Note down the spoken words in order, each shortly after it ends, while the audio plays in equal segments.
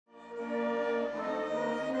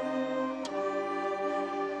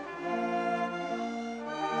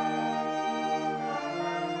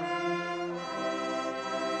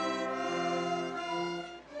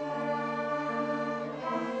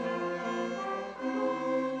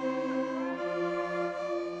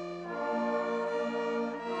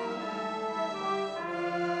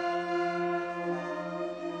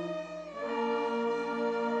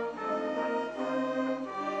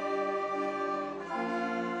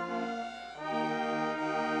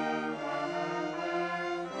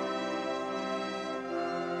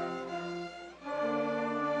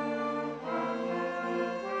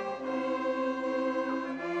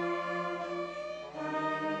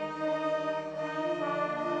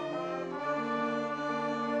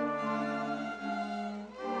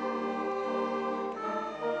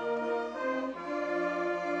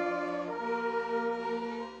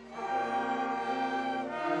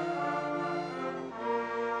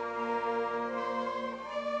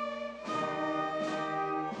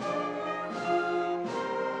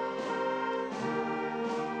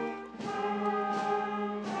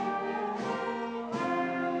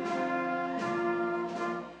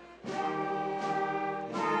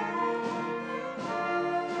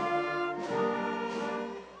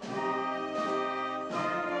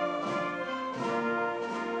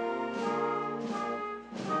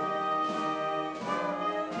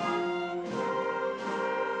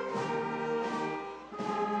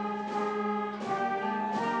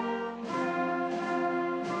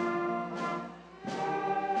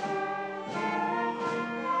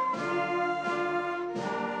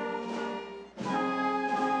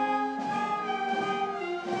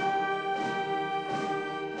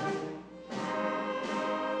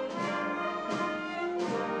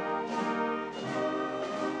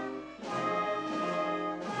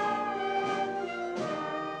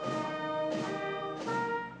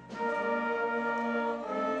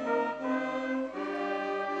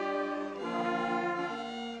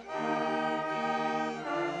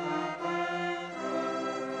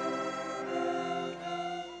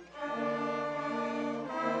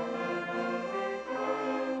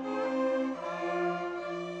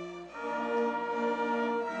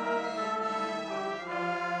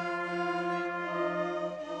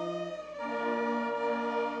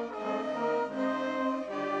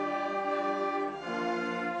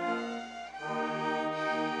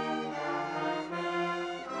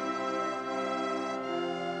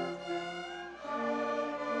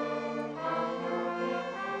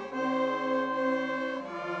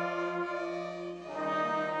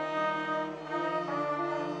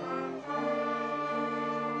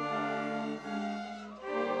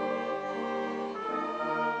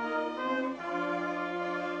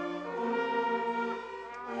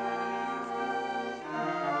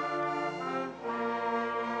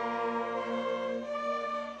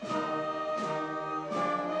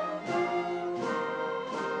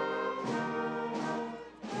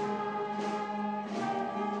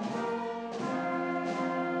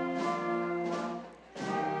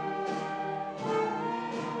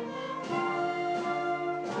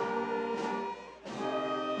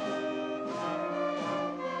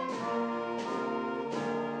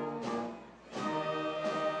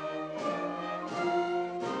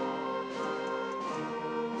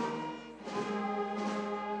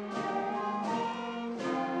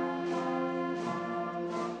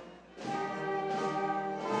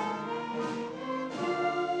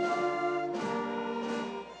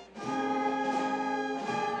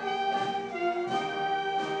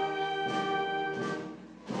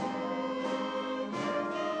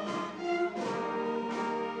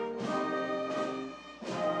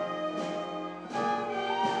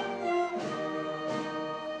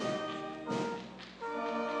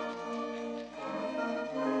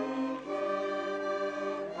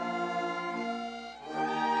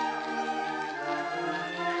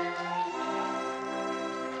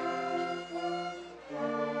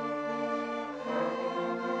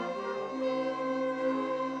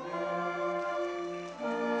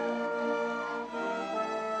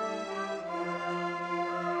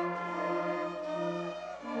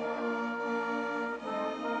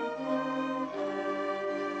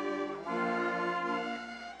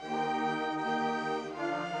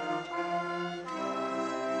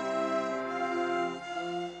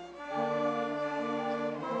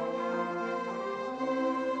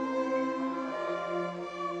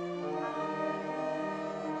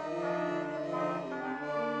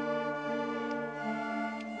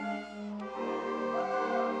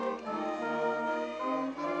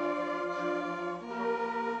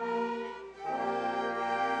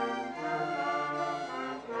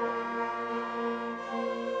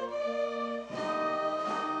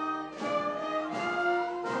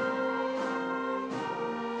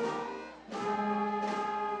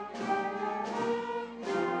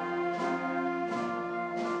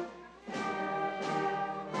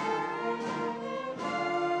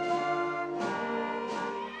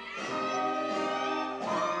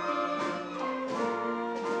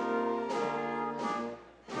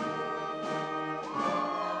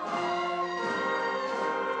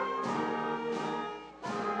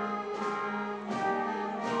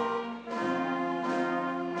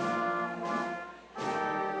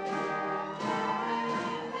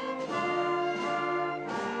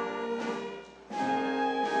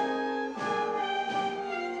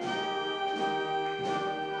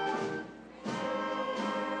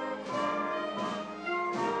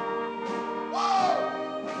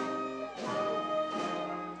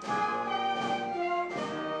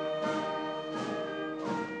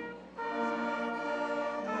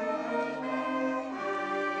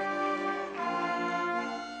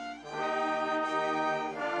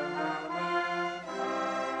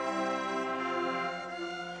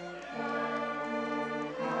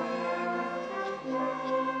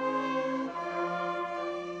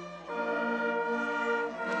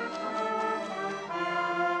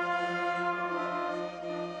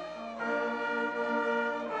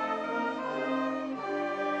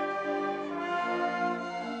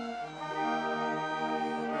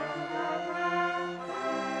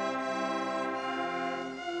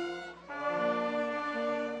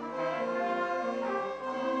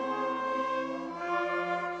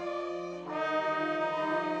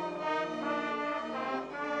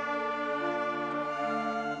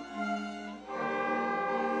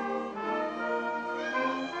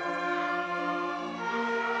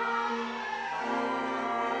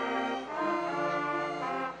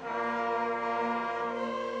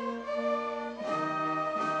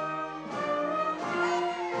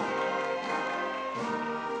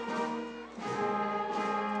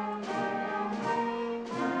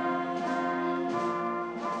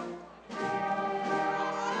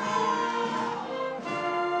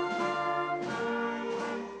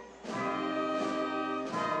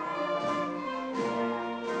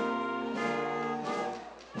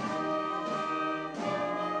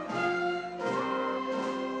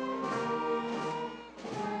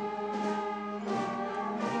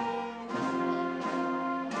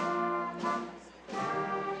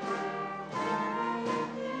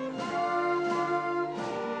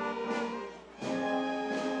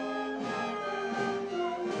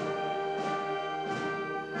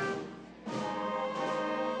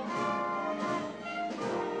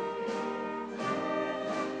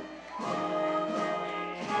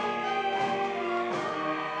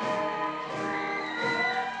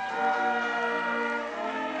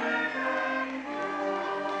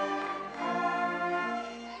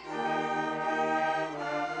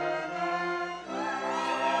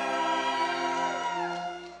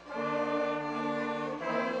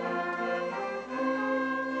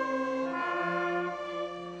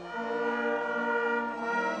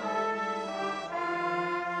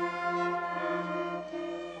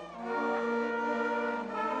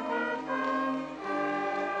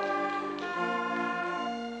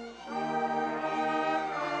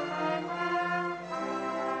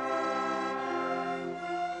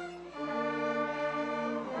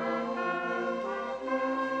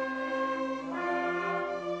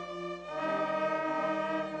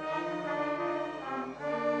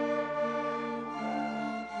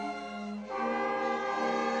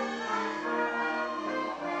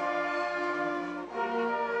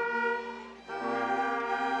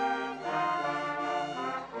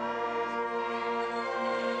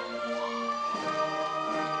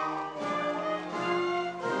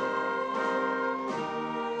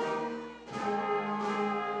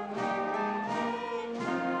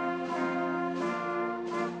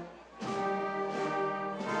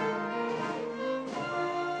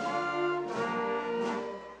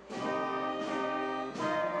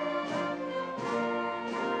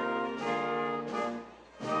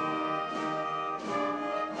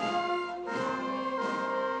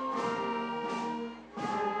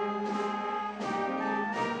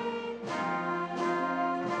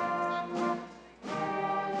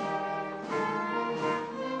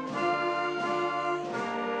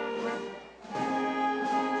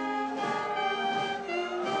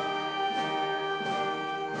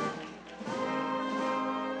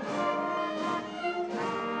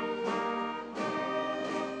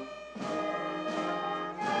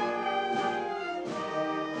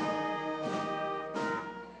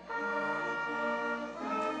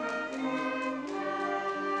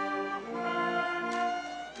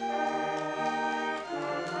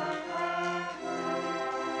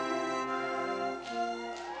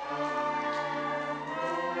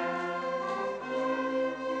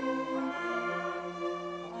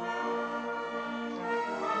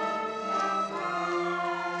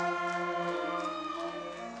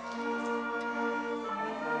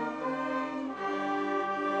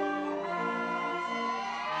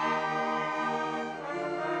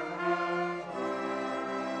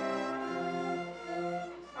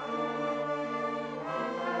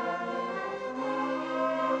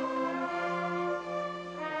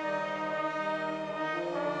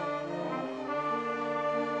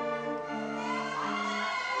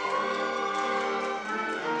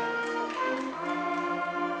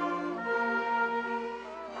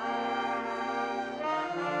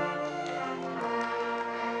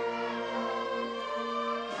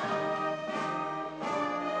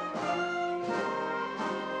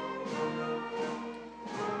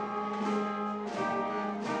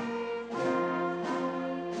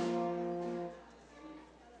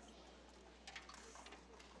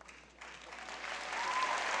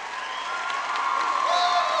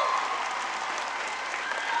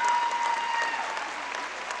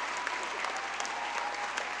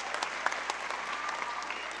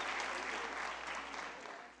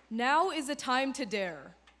Now is the time to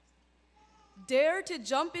dare. Dare to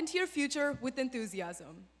jump into your future with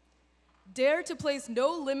enthusiasm. Dare to place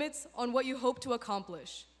no limits on what you hope to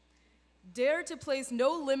accomplish. Dare to place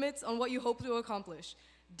no limits on what you hope to accomplish.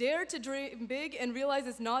 Dare to dream big and realize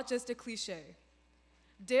it's not just a cliche.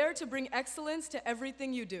 Dare to bring excellence to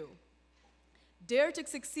everything you do. Dare to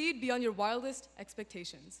succeed beyond your wildest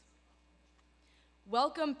expectations.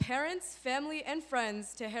 Welcome parents, family, and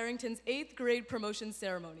friends to Harrington's 8th grade promotion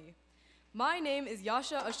ceremony. My name is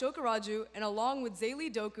Yasha Ashokaraju, and along with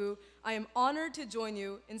Zaylee Doku, I am honored to join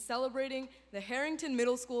you in celebrating the Harrington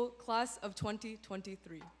Middle School class of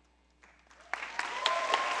 2023.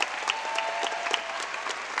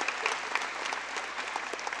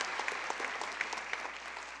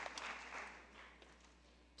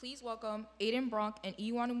 Please welcome Aiden Bronk and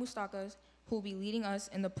Iwanu Mustakas, who will be leading us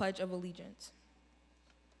in the Pledge of Allegiance.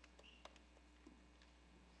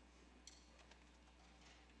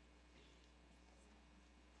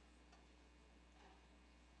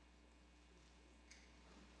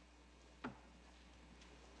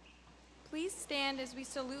 Please stand as we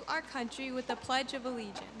salute our country with the Pledge of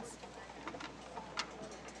Allegiance.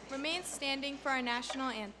 Remain standing for our national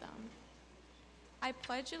anthem. I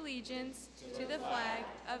pledge allegiance to the flag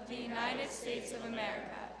of the United States of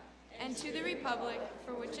America and to the republic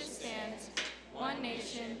for which it stands, one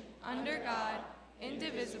nation, under God,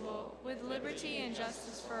 indivisible, with liberty and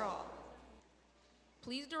justice for all.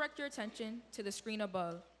 Please direct your attention to the screen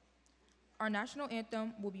above. Our national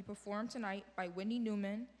anthem will be performed tonight by Whitney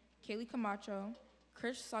Newman, Kaylee Camacho,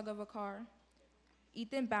 Krish Sagavakar,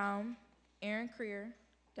 Ethan Baum, Aaron Creer,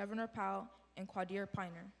 Devin Powell, and Quadir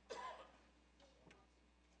Piner.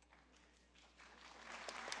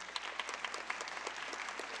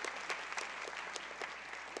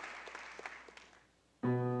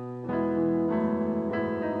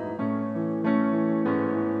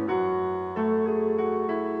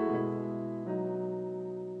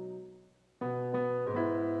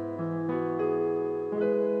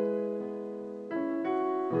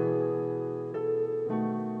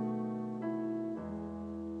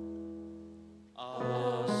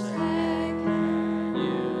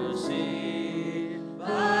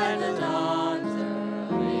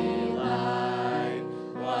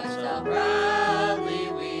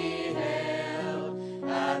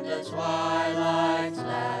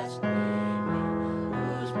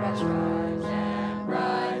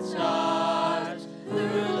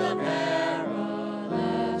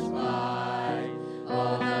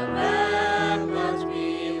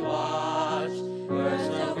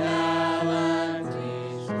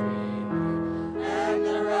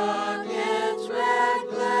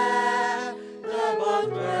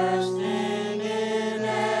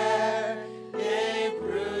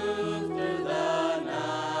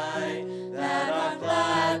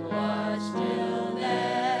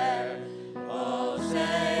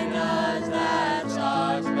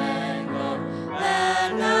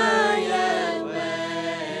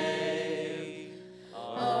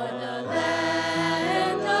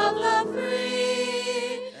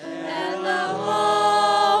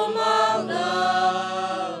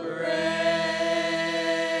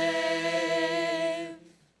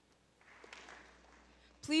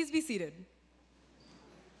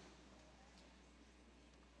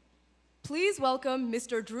 Please welcome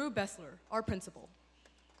Mr. Drew Bessler, our principal.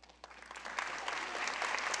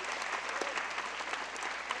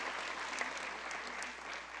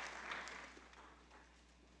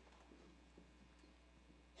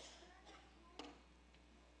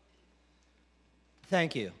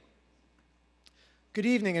 Thank you. Good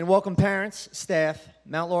evening and welcome parents, staff,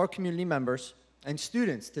 Mount Laurel community members, and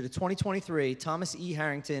students to the 2023 Thomas E.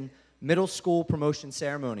 Harrington Middle School Promotion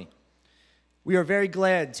Ceremony. We are very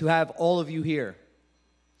glad to have all of you here.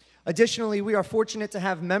 Additionally, we are fortunate to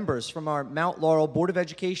have members from our Mount Laurel Board of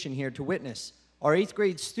Education here to witness our 8th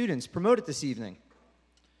grade students promoted this evening.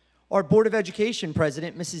 Our Board of Education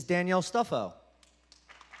President, Mrs. Danielle Stuffo.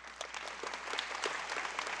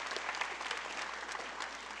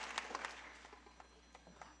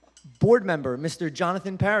 Board member, Mr.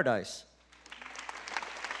 Jonathan Paradise.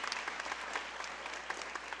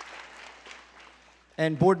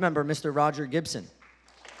 And board member, Mr. Roger Gibson.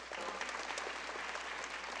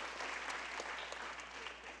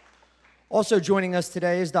 Also joining us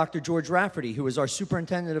today is Dr. George Rafferty, who is our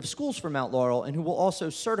superintendent of schools for Mount Laurel and who will also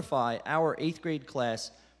certify our 8th grade class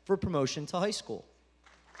for promotion to high school.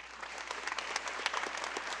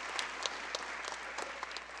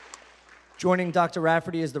 Joining Dr.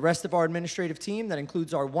 Rafferty is the rest of our administrative team that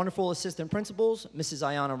includes our wonderful assistant principals, Mrs.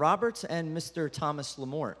 Ayanna Roberts and Mr. Thomas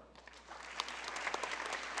Lamort.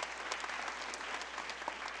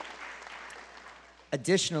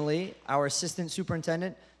 Additionally, our Assistant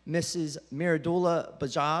Superintendent, Mrs. Miradula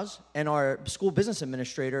Bajaj, and our School Business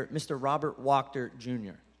Administrator, Mr. Robert Wachter,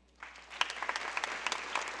 Jr.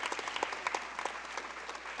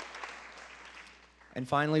 And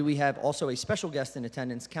finally, we have also a special guest in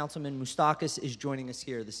attendance. Councilman Moustakis is joining us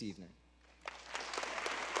here this evening.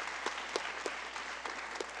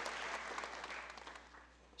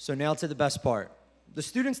 So now to the best part. The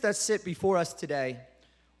students that sit before us today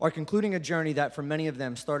are concluding a journey that for many of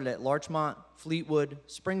them started at Larchmont, Fleetwood,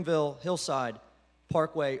 Springville, Hillside,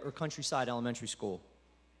 Parkway, or Countryside Elementary School.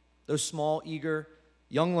 Those small, eager,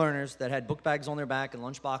 young learners that had book bags on their back and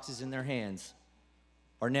lunch boxes in their hands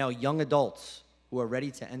are now young adults who are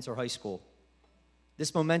ready to enter high school.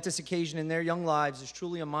 This momentous occasion in their young lives is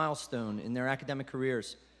truly a milestone in their academic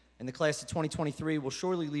careers, and the class of 2023 will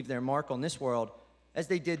surely leave their mark on this world as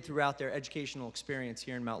they did throughout their educational experience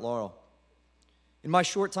here in Mount Laurel. In my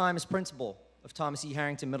short time as principal of Thomas E.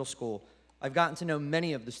 Harrington Middle School, I've gotten to know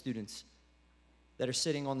many of the students that are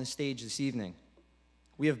sitting on the stage this evening.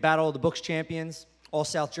 We have Battle of the Books champions, all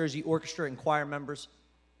South Jersey Orchestra and choir members,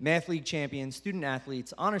 Math League champions, student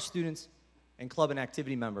athletes, honor students, and club and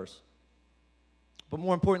activity members. But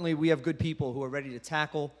more importantly, we have good people who are ready to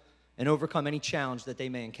tackle and overcome any challenge that they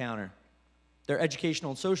may encounter. Their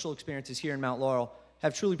educational and social experiences here in Mount Laurel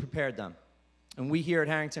have truly prepared them. And we here at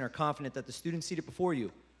Harrington are confident that the students seated before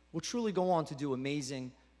you will truly go on to do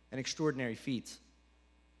amazing and extraordinary feats.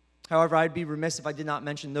 However, I'd be remiss if I did not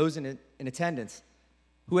mention those in attendance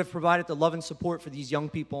who have provided the love and support for these young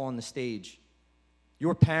people on the stage.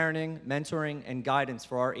 Your parenting, mentoring, and guidance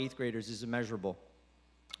for our 8th graders is immeasurable.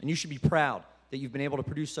 And you should be proud that you've been able to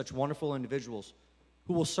produce such wonderful individuals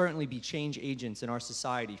who will certainly be change agents in our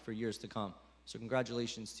society for years to come. So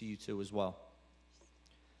congratulations to you too as well.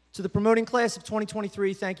 To the promoting class of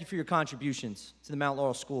 2023, thank you for your contributions to the Mount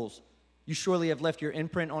Laurel schools. You surely have left your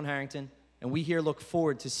imprint on Harrington, and we here look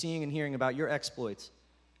forward to seeing and hearing about your exploits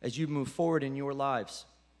as you move forward in your lives.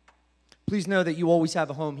 Please know that you always have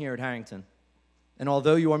a home here at Harrington. And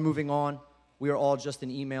although you are moving on, we are all just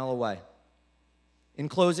an email away. In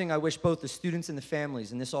closing, I wish both the students and the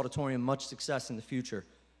families in this auditorium much success in the future.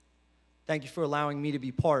 Thank you for allowing me to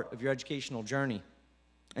be part of your educational journey.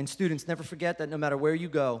 And students, never forget that no matter where you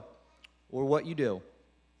go or what you do,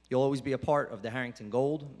 you'll always be a part of the Harrington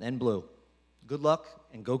Gold and Blue. Good luck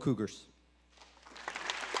and go Cougars.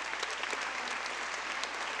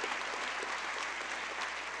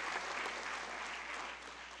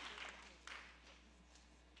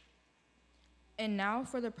 And now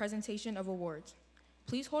for the presentation of awards.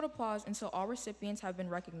 Please hold applause until all recipients have been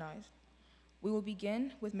recognized. We will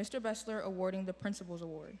begin with Mr. Bessler awarding the Principal's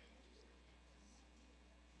Award.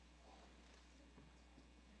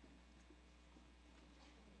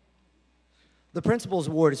 The Principal's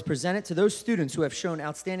Award is presented to those students who have shown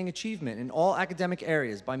outstanding achievement in all academic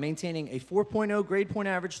areas by maintaining a 4.0 grade point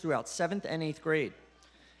average throughout 7th and 8th grade.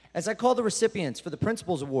 As I call the recipients for the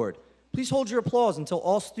Principal's Award, please hold your applause until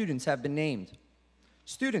all students have been named.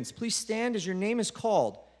 Students, please stand as your name is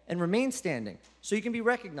called and remain standing so you can be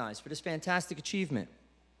recognized for this fantastic achievement.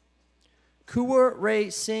 Kuwar Ray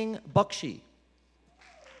Singh Bakshi.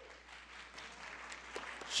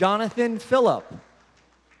 Jonathan Phillip.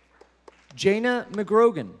 Jaina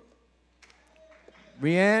McGrogan.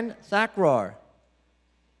 Rianne Thakrar.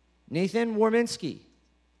 Nathan Warminski.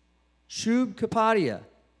 Shub Kapadia.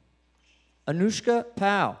 Anushka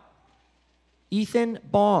Pau. Ethan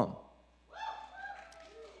Baum.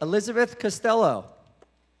 Elizabeth Costello.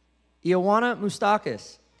 Ioana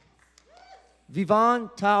Moustakis. Vivan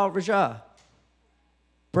Tal Raja.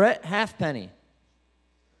 Brett Halfpenny.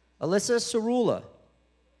 Alyssa Cerula.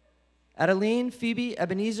 Adeline Phoebe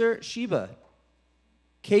Ebenezer Sheba.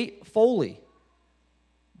 Kate Foley.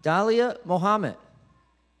 Dahlia Mohammed.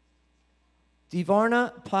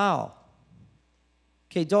 Divarna Pal.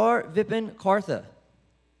 Kedar Vipin Kartha.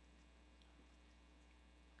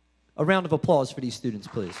 A round of applause for these students,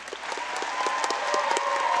 please.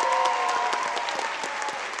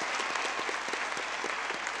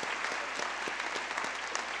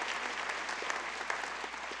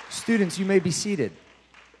 Students, you may be seated.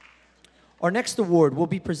 Our next award will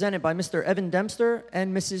be presented by Mr. Evan Dempster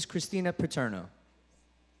and Mrs. Christina Paterno.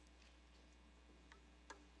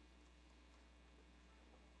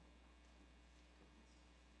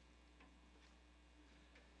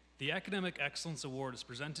 The Academic Excellence Award is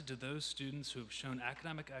presented to those students who have shown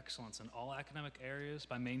academic excellence in all academic areas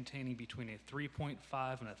by maintaining between a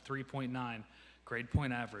 3.5 and a 3.9 grade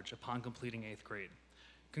point average upon completing 8th grade.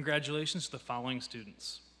 Congratulations to the following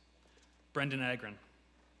students: Brendan Agron,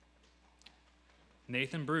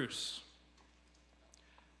 Nathan Bruce,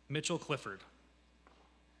 Mitchell Clifford,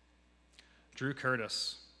 Drew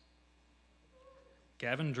Curtis,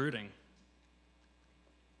 Gavin Druding,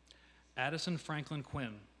 Addison Franklin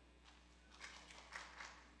Quinn,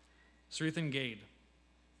 Srithan Gade,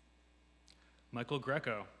 Michael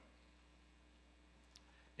Greco,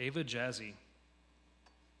 Ava Jazzy,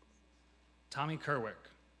 Tommy Kerwick,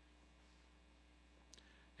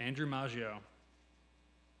 Andrew Maggio,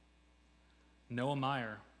 Noah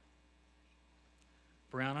Meyer,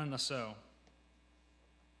 Brianna Nassau,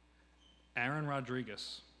 Aaron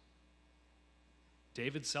Rodriguez,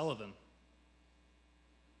 David Sullivan,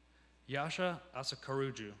 Yasha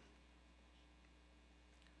Asakaruju,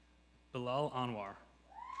 Bilal Anwar,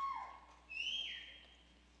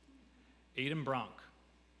 Aiden Bronk,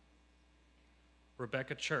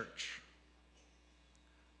 Rebecca Church,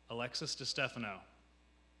 Alexis DeStefano,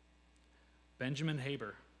 Benjamin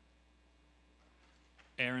Haber,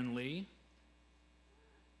 Aaron Lee,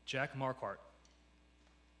 Jack Marquardt,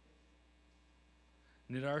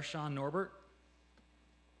 Nidarshan Norbert,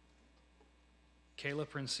 Kayla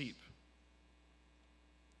Principe,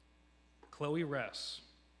 Chloe Ress,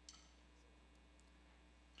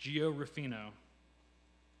 Gio Rufino,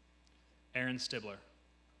 Aaron Stibler,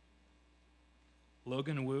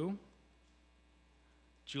 Logan Wu,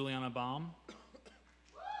 Juliana Baum,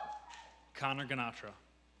 Connor Ganatra,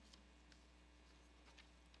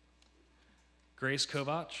 Grace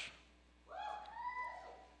Kovach,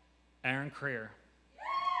 Aaron Creer,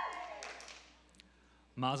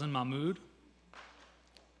 Mazen Mahmood,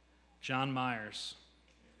 John Myers,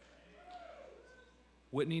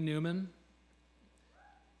 Whitney Newman,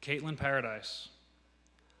 Caitlin Paradise,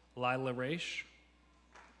 Lila Raish,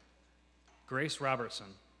 Grace Robertson,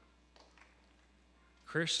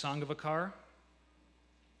 Krish Sangavakar,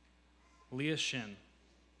 Leah Shin,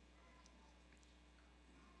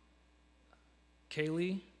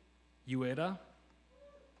 Kaylee Ueda,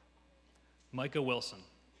 Micah Wilson.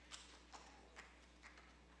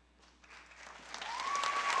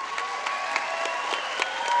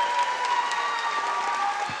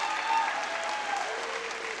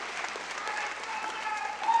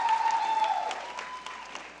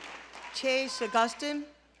 Chase Augustin,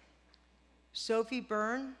 Sophie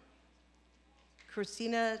Byrne,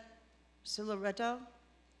 Christina Siloretto,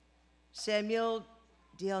 Samuel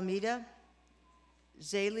De Almeida,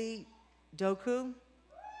 Zaylee Doku,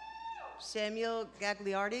 Samuel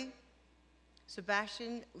Gagliardi,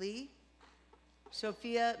 Sebastian Lee,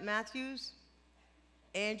 Sophia Matthews,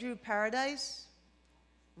 Andrew Paradise,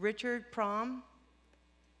 Richard Prom,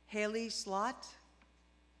 Haley Slott,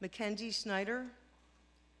 Mackenzie Snyder,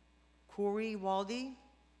 Corey Waldy,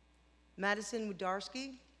 Madison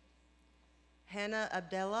Wudarski, Hannah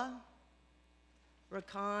Abdella,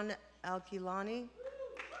 Rakan Alkilani,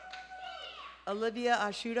 Olivia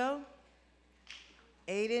Ashudo,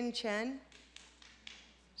 Aiden Chen,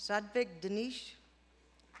 Sadvik Danish,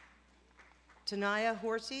 Tanaya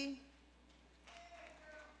Horsey,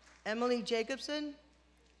 Emily Jacobson,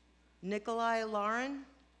 Nikolai Lauren,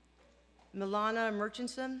 Milana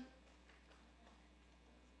Murchison,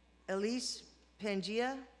 Elise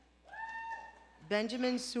Pangia,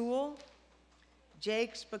 Benjamin Sewell,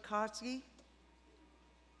 Jake Spakowski,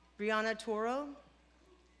 Brianna Toro,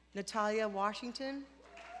 Natalia Washington,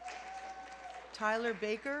 Tyler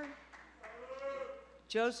Baker,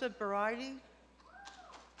 Joseph Berardi,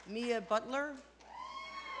 Mia Butler,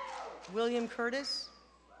 William Curtis,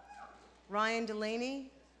 Ryan Delaney,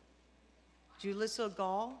 Julissa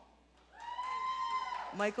Gall,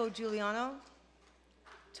 Michael Giuliano,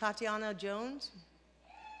 Tatiana Jones,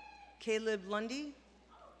 Caleb Lundy,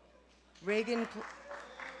 Reagan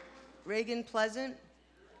Pleasant,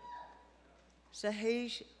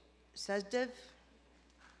 Sahej Sezdev,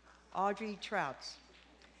 Audrey Trouts.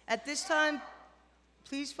 At this time,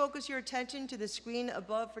 please focus your attention to the screen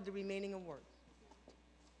above for the remaining awards.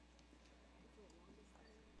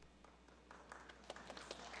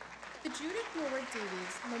 The Judith Norwood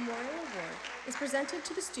Davies Memorial Award is presented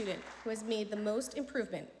to the student who has made the most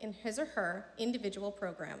improvement in his or her individual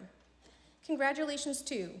program. Congratulations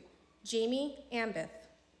to Jamie Ambeth,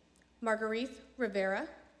 Marguerite Rivera,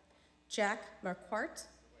 Jack Marquardt,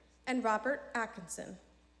 and Robert Atkinson.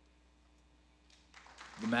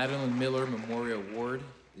 The Madeline Miller Memorial Award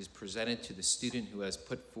is presented to the student who has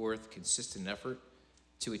put forth consistent effort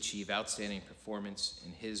to achieve outstanding performance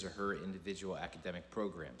in his or her individual academic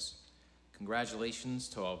programs. Congratulations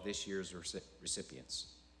to all of this year's recipients: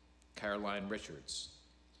 Caroline Richards,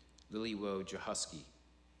 Lily Woe Jahusky,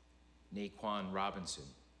 Naquan Robinson,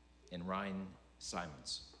 and Ryan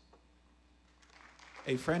Simons.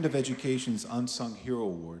 A Friend of Education's Unsung Hero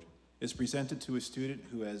Award is presented to a student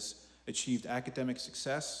who has achieved academic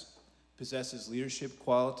success, possesses leadership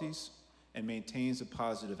qualities, and maintains a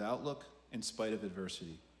positive outlook in spite of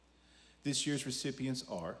adversity. This year's recipients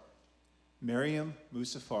are Miriam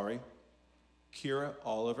Musafari, Kira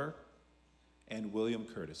Oliver, and William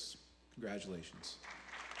Curtis. Congratulations.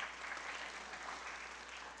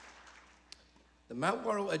 The Mount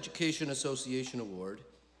Laurel Education Association Award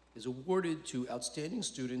is awarded to outstanding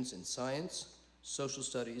students in science, social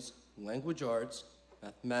studies, language arts,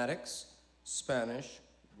 mathematics, Spanish,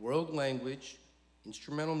 world language,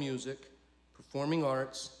 instrumental music, performing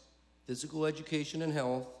arts, physical education and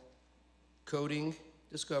health, coding,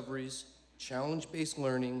 discoveries, challenge-based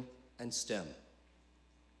learning, and STEM.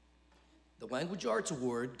 The Language Arts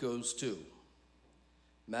Award goes to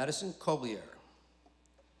Madison Collier,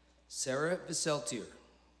 Sarah Viseltier,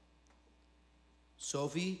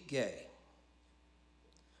 Sophie Gay,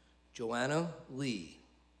 Joanna Lee,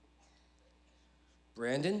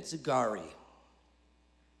 Brandon Zagari,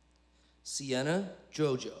 Sienna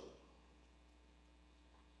Jojo,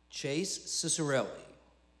 Chase Cicerelli,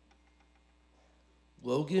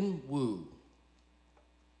 Logan Wu,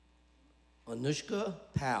 Anushka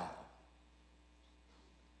Powell,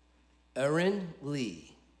 Erin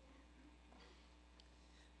Lee,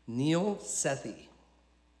 Neil Sethi,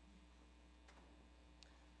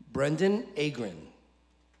 Brendan Agrin,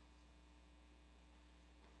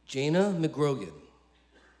 Jana McGrogan,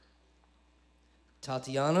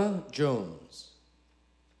 Tatiana Jones,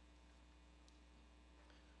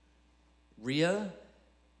 Ria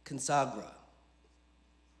Consagra,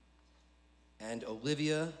 and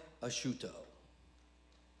Olivia Asciutto.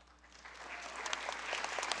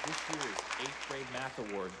 This year's 8th grade math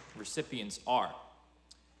award recipients are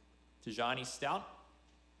Tajani Stout,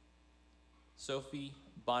 Sophie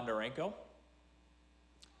Bondarenko,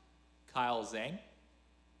 Kyle Zhang,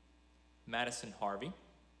 Madison Harvey,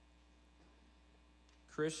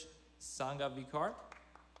 Krish Sangavikar,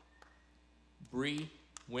 Bree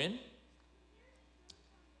Wynn,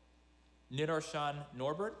 Nidarshan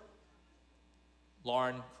Norbert,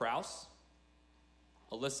 Lauren Kraus,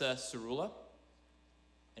 Alyssa Cerula,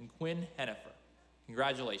 and Quinn Hennifer.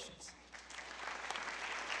 Congratulations.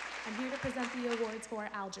 I'm here to present the awards for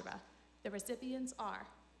algebra. The recipients are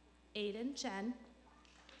Aiden Chen,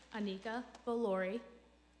 Anika Valori,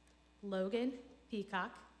 Logan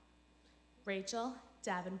Peacock, Rachel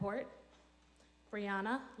Davenport,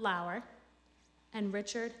 Brianna Lauer, and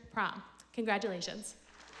Richard Prom. Congratulations.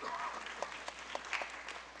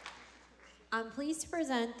 I'm pleased to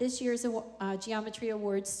present this year's geometry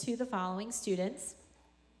awards to the following students: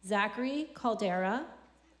 Zachary Caldera,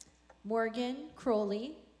 Morgan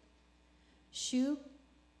Crowley, Shu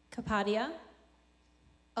Kapadia,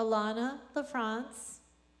 Alana LaFrance,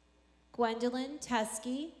 Gwendolyn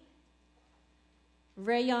Teskey,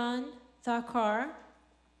 Rayon Thakar,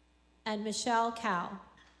 and Michelle Cow.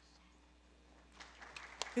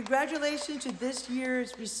 Congratulations to this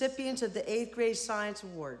year's recipients of the 8th grade Science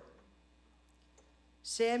Award.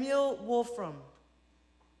 Samuel Wolfram,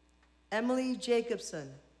 Emily Jacobson,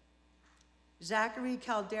 Zachary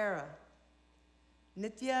Caldera,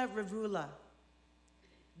 Nitya Ravula,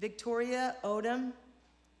 Victoria Odom,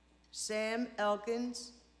 Sam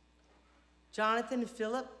Elkins, Jonathan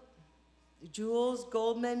Phillip, Jules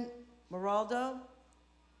Goldman Moraldo,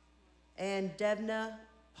 and Devna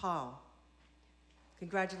Paul.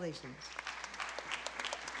 Congratulations.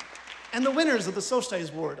 And the winners of the Social Studies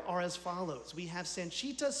Award are as follows. We have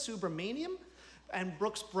Sanchita Subramaniam and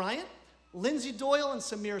Brooks Bryant, Lindsay Doyle and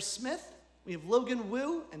Samir Smith. We have Logan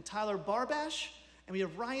Wu and Tyler Barbash. And we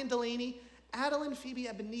have Ryan Delaney, Adeline Phoebe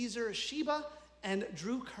Ebenezer Sheba, and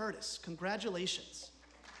Drew Curtis. Congratulations.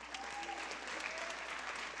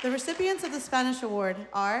 The recipients of the Spanish Award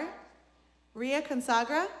are Ria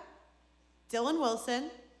Consagra, Dylan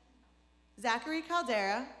Wilson, Zachary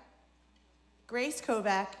Caldera, Grace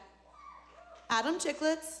Kovac, Adam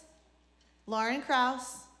Chicklets, Lauren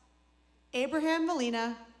Kraus, Abraham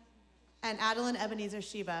Molina, and Adeline Ebenezer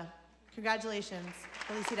Sheba. Congratulations.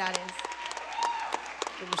 Felicidades.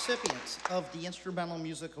 The recipients of the Instrumental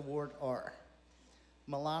Music Award are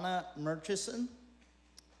Milana Murchison,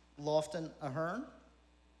 Lofton Ahern,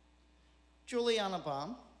 Juliana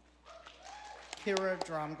Baum, Kira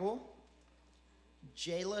Dromgool,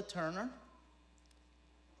 Jayla Turner,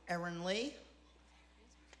 Erin Lee,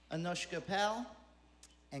 Anushka Pal,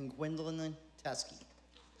 and Gwendolyn Teskey.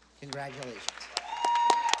 Congratulations.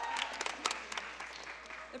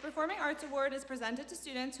 The Performing Arts Award is presented to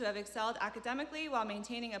students who have excelled academically while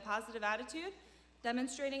maintaining a positive attitude,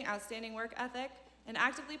 demonstrating outstanding work ethic, and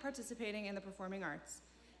actively participating in the performing arts.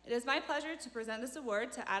 It is my pleasure to present this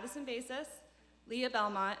award to Addison Basis, Leah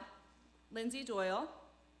Belmont, Lindsay Doyle,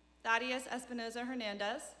 Thaddeus Espinoza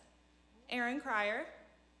Hernandez, Aaron Cryer,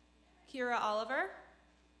 Kira Oliver,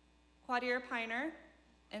 Quadir Piner,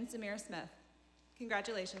 and Samir Smith.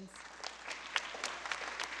 Congratulations.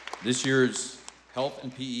 This year's Health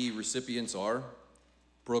and PE recipients are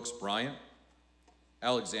Brooks Bryant,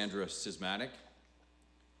 Alexandra Sismanik,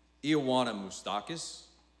 Ioana Mustakis,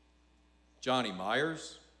 Johnny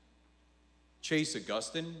Myers, Chase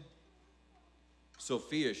Augustin,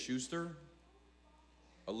 Sophia Schuster,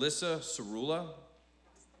 Alyssa Cerula,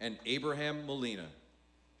 and Abraham Molina.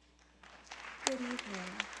 Good evening,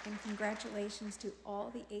 and congratulations to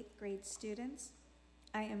all the 8th grade students.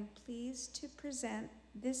 I am pleased to present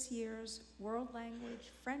this year's World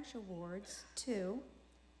Language French Awards to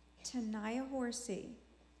Tanaya Horsey,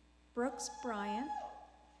 Brooks Bryant,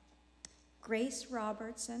 Grace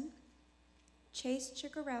Robertson, Chase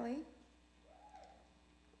Ciccarelli,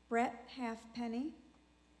 Brett Halfpenny,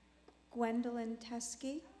 Gwendolyn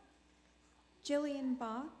Teskey, Jillian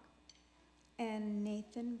Bach, and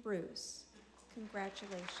Nathan Bruce.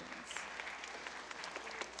 Congratulations.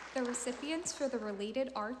 The recipients for the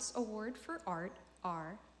Related Arts Award for Art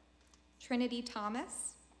are Trinity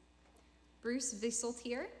Thomas, Bruce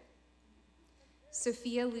Visseltier,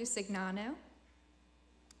 Sophia Lucignano,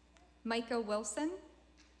 Micah Wilson,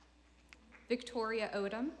 Victoria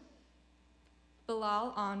Odom,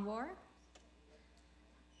 Bilal Anwar,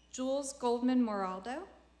 Jules Goldman Moraldo,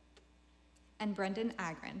 and Brendan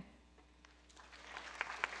Agren.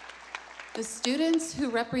 The students who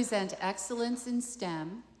represent excellence in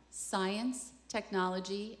STEM, science,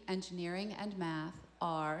 technology, engineering, and math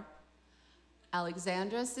are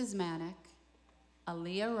Alexandra Sismanik,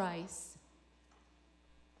 Aaliyah Rice,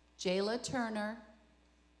 Jayla Turner,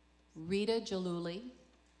 Rita Jaluli,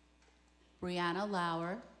 Brianna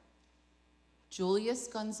Lauer, Julius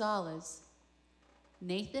Gonzalez,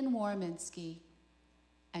 Nathan Warminski,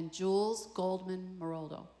 and Jules Goldman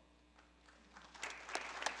Moroldo.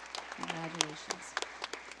 Congratulations.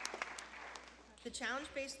 The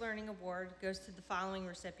Challenge-Based Learning Award goes to the following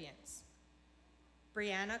recipients: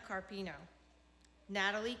 Brianna Carpino,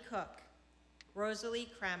 Natalie Cook, Rosalie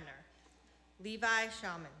Cramner, Levi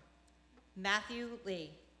Schauman, Matthew Lee,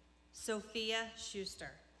 Sophia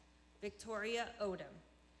Schuster, Victoria Odom,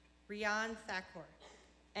 Rian Thakur,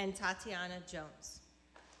 and Tatiana Jones.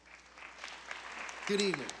 Good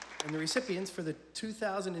evening, and the recipients for the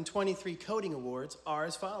 2023 Coding Awards are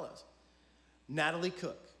as follows: Natalie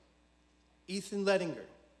Cook, Ethan Lettinger,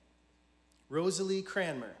 Rosalie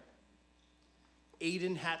Cranmer,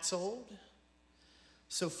 Aiden Hatzold,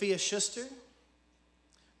 Sophia Schuster,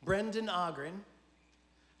 Brendan Ogren,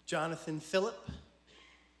 Jonathan Phillip,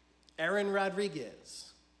 Aaron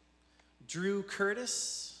Rodriguez, Drew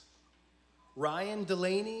Curtis, Ryan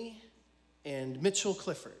Delaney, and Mitchell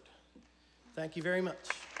Clifford. Thank you very much.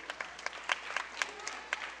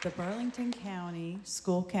 The Burlington County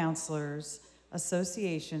School Counselors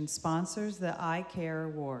Association sponsors the iCare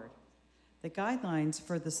Award. The guidelines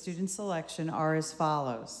for the student selection are as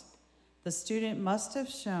follows. The student must have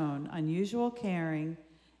shown unusual caring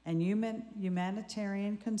and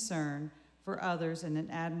humanitarian concern for others in an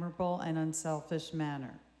admirable and unselfish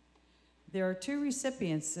manner. There are 2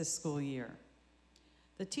 recipients this school year.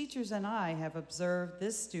 The teachers and I have observed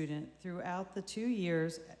this student throughout the 2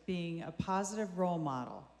 years being a positive role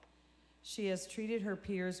model. She has treated her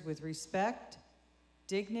peers with respect,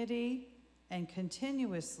 dignity, and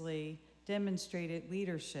continuously demonstrated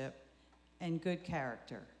leadership and good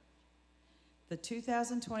character. The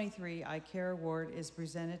 2023 iCare Award is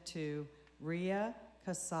presented to Ria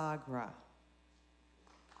Casagra.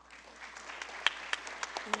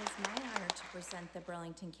 It is my honor to present the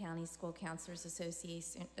Burlington County School Counselors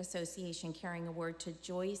Association Caring Award to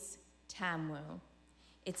Joyce Tamwu.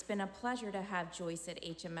 It's been a pleasure to have Joyce at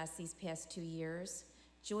HMS these past 2 years.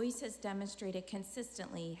 Joyce has demonstrated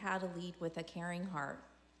consistently how to lead with a caring heart.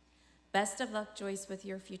 Best of luck, Joyce, with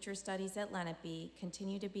your future studies at Lenape.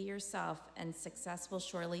 Continue to be yourself, and success will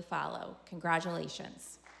surely follow.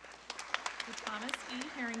 Congratulations. The Thomas E.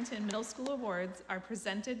 Harrington Middle School Awards are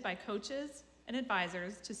presented by coaches and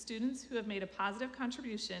advisors to students who have made a positive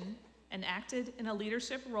contribution and acted in a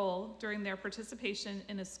leadership role during their participation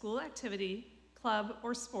in a school activity, club,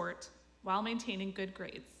 or sport while maintaining good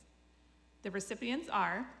grades. The recipients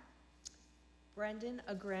are Brendan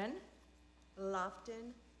Agren,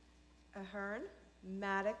 Lofton Ahern,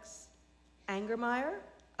 Maddox Angermeyer,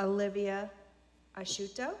 Olivia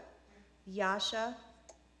Ashuto, Yasha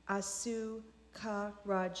Asukaraju,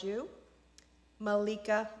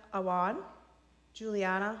 Malika Awan,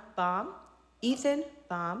 Juliana Baum, Ethan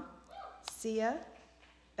Baum, Sia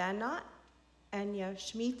Banot, and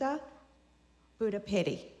Yashmita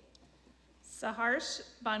Budapiti. Saharsh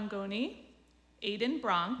Bangoni, Aiden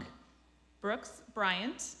Bronk, Brooks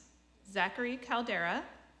Bryant, Zachary Caldera,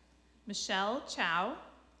 Michelle Chow,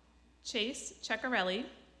 Chase Ceccarelli,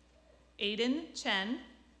 Aiden Chen,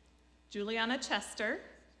 Juliana Chester,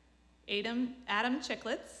 Adam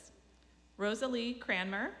Chicklets, Rosalie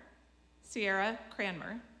Cranmer, Sierra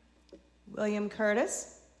Cranmer. William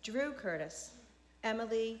Curtis, Drew Curtis,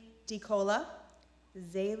 Emily DeCola,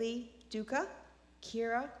 Zaylee Duca,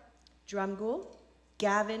 Kira Drumgool,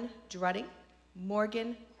 Gavin Drudding,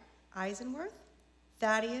 Morgan Eisenworth,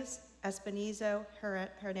 Thaddeus Espinizo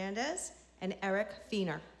Hernandez, and Eric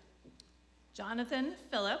Fiener. Jonathan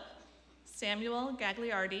Phillip, Samuel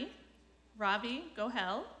Gagliardi, Ravi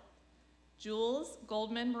Gohel, Jules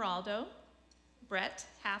Goldman Moraldo, Brett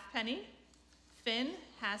Halfpenny, Finn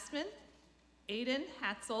Hassman, Aiden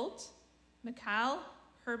Hatzold, Mikhail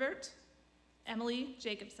Herbert, Emily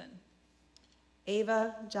Jacobson.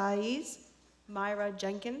 Ava Jaiz, Myra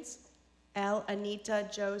Jenkins, El Anita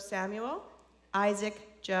Joe Samuel,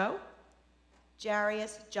 Isaac Joe,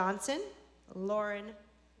 Jarius Johnson, Lauren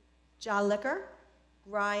Jalicker,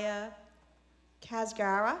 Raya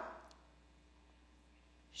Kazgara,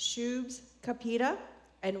 Shubes Kapita,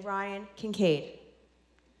 and Ryan Kincaid.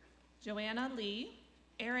 Joanna Lee,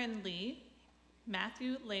 Aaron Lee,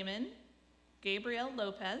 Matthew Lehman, Gabriel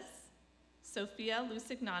Lopez, Sophia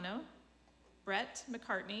Lucignano, Brett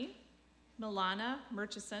McCartney, Milana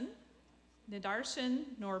Murchison, Nidarshan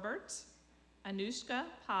Norbert, Anushka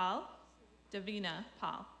Pal, Davina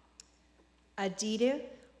Pal. Aditi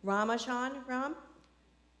Ramachan Ram,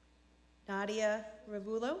 Nadia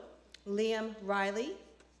Ravulo, Liam Riley,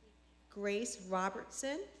 Grace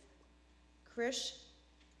Robertson, Krish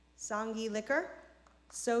Sangi Licker,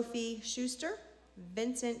 Sophie Schuster,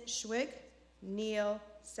 Vincent Schwig, Neil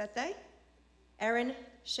Sete, Erin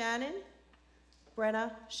Shannon,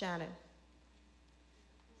 Brenna Shannon.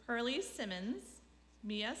 Pearlie Simmons,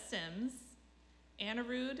 Mia Sims,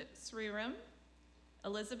 Anirudh Sriram,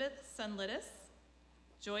 Elizabeth Sunlitis,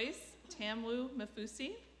 Joyce Tamwu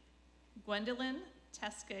Mafusi, Gwendolyn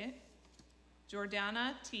Teske,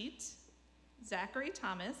 Jordana Teet, Zachary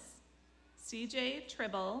Thomas, CJ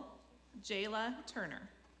Tribble, Jayla Turner.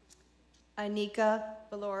 Anika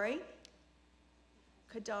Valori,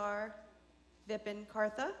 Kadar Vipin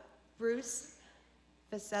Kartha, Bruce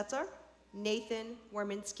Visetter, Nathan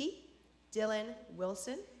Worminski, Dylan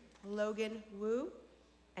Wilson, Logan Wu,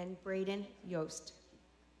 and Braden Yost.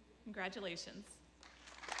 Congratulations.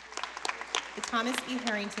 The Thomas E.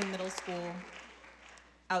 Harrington Middle School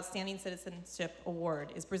Outstanding Citizenship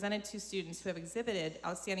Award is presented to students who have exhibited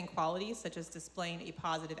outstanding qualities such as displaying a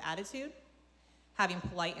positive attitude, having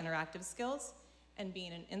polite interactive skills, and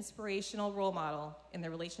being an inspirational role model in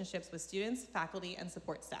their relationships with students, faculty, and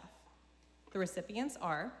support staff. The recipients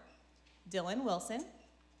are Dylan Wilson,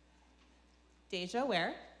 Deja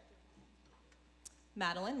Ware,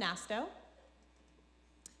 Madeline Nasto,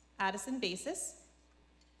 Addison Basis,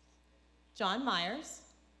 John Myers,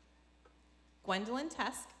 Gwendolyn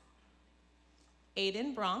Tesk,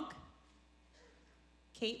 Aiden Bronk,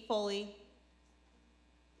 Kate Foley,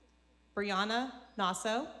 Brianna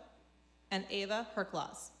Nasso, and Ava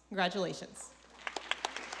Herklas. Congratulations.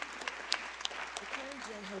 The Carrie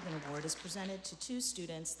J. Hogan Award is presented to two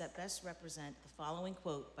students that best represent the following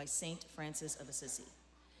quote by Saint Francis of Assisi: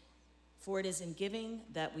 "For it is in giving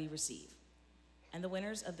that we receive." And the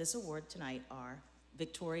winners of this award tonight are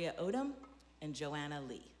Victoria Odom and Joanna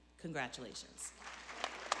Lee. Congratulations.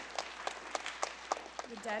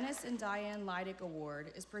 The Dennis and Diane Leidick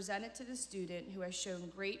Award is presented to the student who has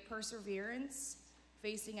shown great perseverance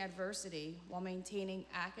facing adversity while maintaining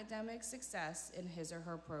academic success in his or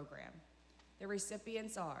her program. The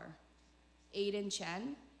recipients are Aiden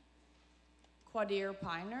Chen, Quadir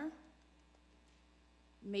Piner,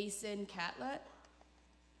 Mason Catlett,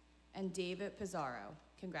 and David Pizarro.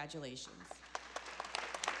 Congratulations.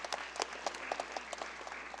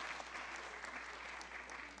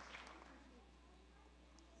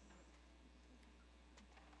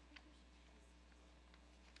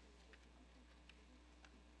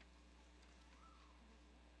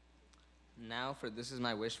 Now for This Is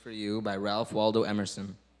My Wish for You by Ralph Waldo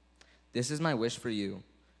Emerson. This is my wish for you.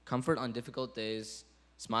 Comfort on difficult days,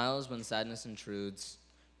 smiles when sadness intrudes,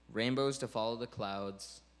 rainbows to follow the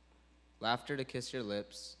clouds, laughter to kiss your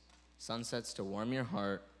lips, sunsets to warm your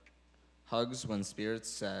heart, hugs when spirits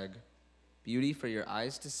sag, beauty for your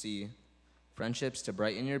eyes to see, friendships to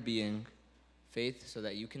brighten your being, faith so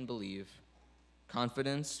that you can believe,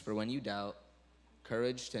 confidence for when you doubt,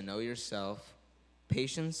 courage to know yourself,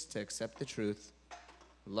 patience to accept the truth,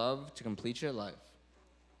 love to complete your life.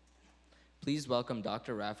 Please welcome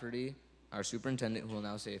Dr. Rafferty our superintendent, who will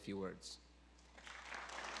now say a few words.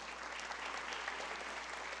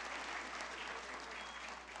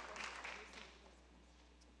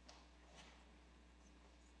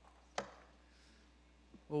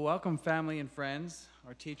 Well, welcome family and friends,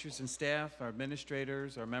 our teachers and staff, our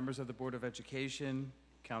administrators, our members of the Board of Education,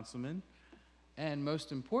 councilmen, and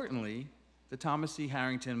most importantly, the Thomas E.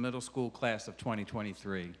 Harrington Middle School class of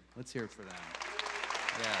 2023. Let's hear it for them.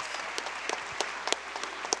 Yes.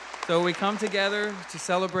 So we come together to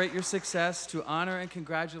celebrate your success, to honor and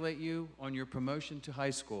congratulate you on your promotion to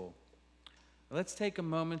high school. Let's take a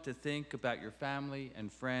moment to think about your family and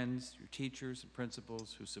friends, your teachers and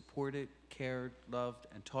principals who supported, cared, loved,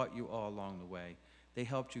 and taught you all along the way. They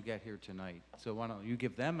helped you get here tonight. So why don't you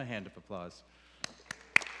give them a hand of applause.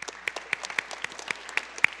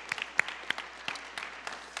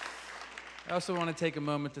 I also want to take a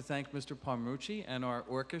moment to thank Mr. Palmucci and our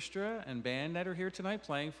orchestra and band that are here tonight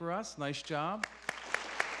playing for us. Nice job.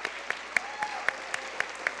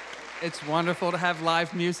 It's wonderful to have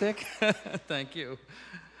live music. Thank you.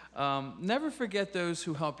 Never forget those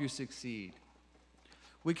who help you succeed.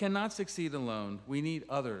 We cannot succeed alone. We need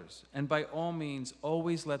others. And by all means,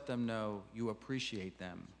 always let them know you appreciate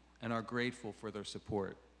them and are grateful for their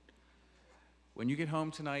support. When you get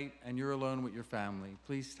home tonight and you're alone with your family,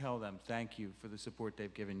 please tell them thank you for the support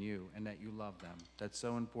they've given you and that you love them. That's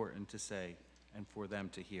so important to say and for them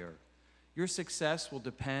to hear. Your success will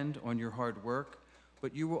depend on your hard work,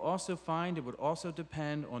 but you will also find it would also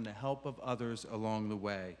depend on the help of others along the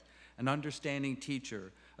way. An understanding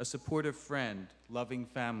teacher, a supportive friend, loving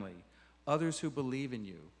family, others who believe in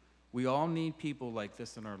you. We all need people like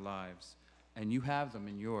this in our lives, and you have them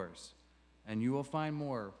in yours. And you will find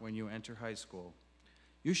more when you enter high school.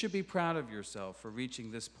 You should be proud of yourself for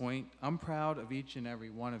reaching this point. I'm proud of each and every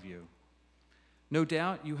one of you. No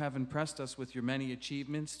doubt you have impressed us with your many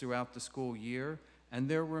achievements throughout the school year, and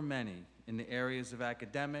there were many in the areas of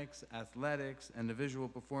academics, athletics, and the visual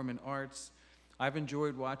performing arts. I've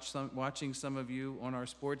enjoyed watching some of you on our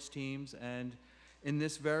sports teams and in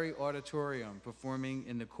this very auditorium performing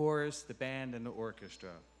in the chorus, the band, and the orchestra.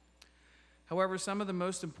 However, some of the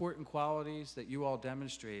most important qualities that you all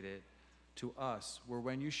demonstrated to us were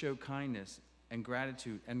when you showed kindness and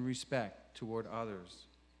gratitude and respect toward others,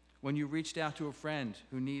 when you reached out to a friend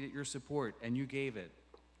who needed your support and you gave it.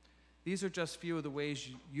 These are just few of the ways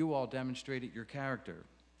you all demonstrated your character,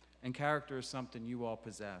 and character is something you all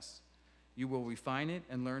possess. You will refine it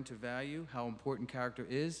and learn to value how important character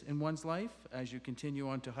is in one's life as you continue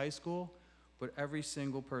on to high school, but every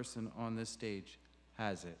single person on this stage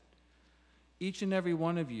has it. Each and every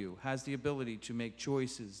one of you has the ability to make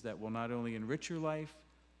choices that will not only enrich your life,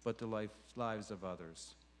 but the lives of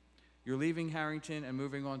others. You're leaving Harrington and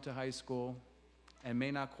moving on to high school and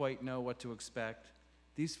may not quite know what to expect.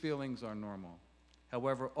 These feelings are normal.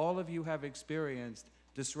 However, all of you have experienced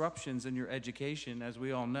disruptions in your education, as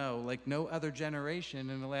we all know, like no other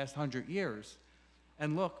generation in the last 100 years.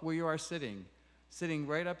 And look where you are sitting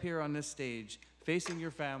right up here on this stage, facing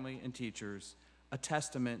your family and teachers, a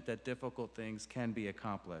testament that difficult things can be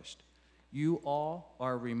accomplished. You all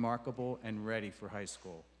are remarkable and ready for high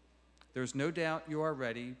school. There's no doubt you are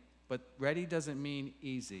ready, but ready doesn't mean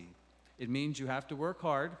easy. It means you have to work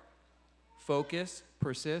hard, focus,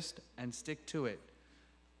 persist, and stick to it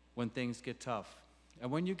when things get tough.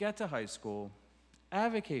 And when you get to high school,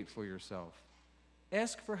 advocate for yourself.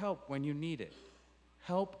 Ask for help when you need it.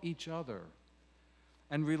 Help each other.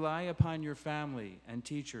 And rely upon your family and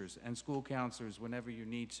teachers and school counselors whenever you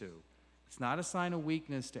need to. It's not a sign of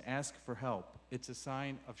weakness to ask for help. It's a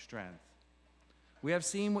sign of strength. We have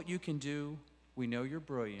seen what you can do. We know your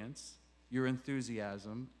brilliance, your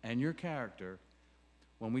enthusiasm, and your character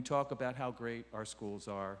when we talk about how great our schools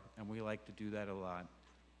are, and we like to do that a lot.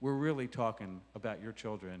 We're really talking about your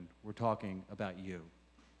children. We're talking about you.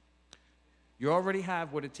 You already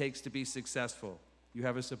have what it takes to be successful. You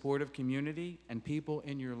have a supportive community and people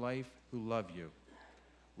in your life who love you.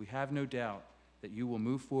 We have no doubt that you will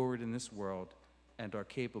move forward in this world and are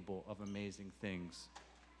capable of amazing things.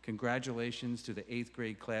 Congratulations to the 8th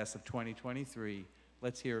grade class of 2023.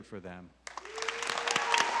 Let's hear it for them.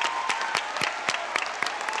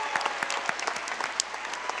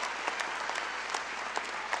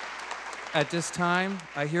 At this time,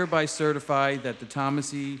 I hereby certify that the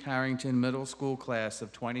Thomas E. Harrington Middle School class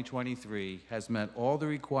of 2023 has met all the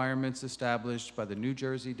requirements established by the New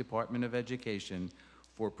Jersey Department of Education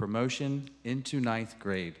for promotion into 9th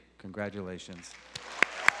grade. Congratulations.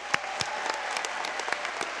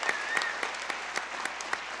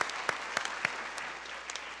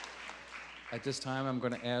 At this time, I'm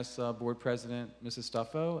going to ask Board President Mrs.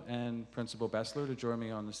 Stuffo and Principal Bessler to join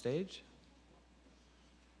me on the stage.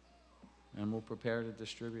 and we'll prepare to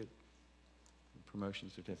distribute promotion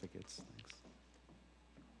certificates. Thanks.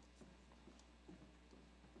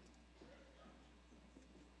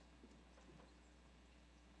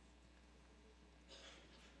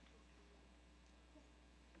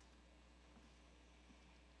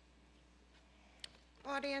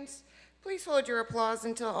 Audience, please hold your applause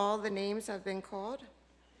until all the names have been called.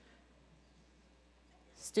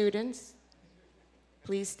 Students,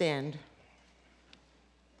 please stand.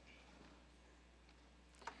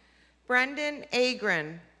 Brendan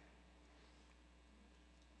Agron.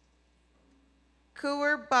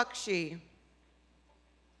 Kuer Bakshi.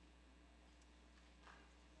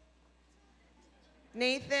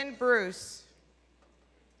 Nathan Bruce.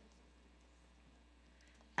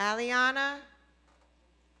 Aliana.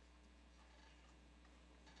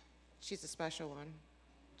 She's a special one.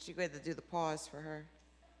 She had to do the pause for her.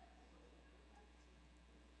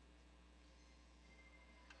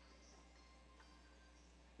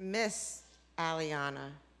 Miss Aliana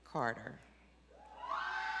Carter.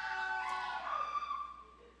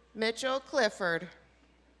 Mitchell Clifford.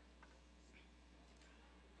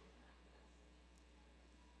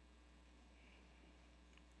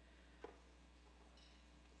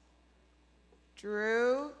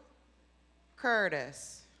 Drew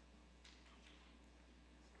Curtis.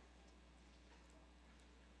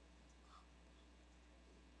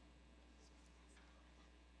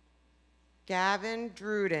 Gavin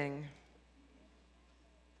Druding.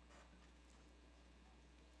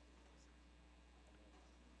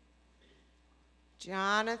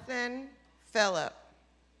 Jonathan Phillip.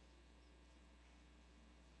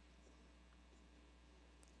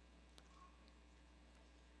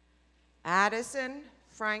 Addison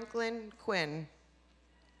Franklin Quinn.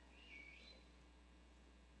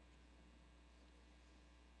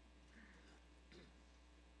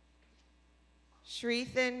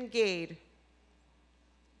 Shrethan Gade.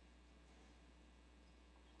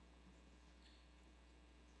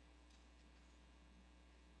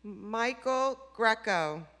 Michael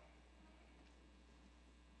Greco.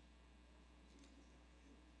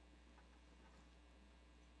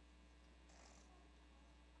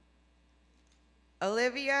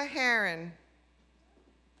 Olivia Heron.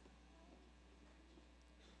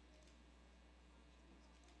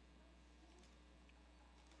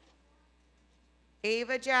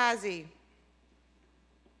 Ava Jazzy.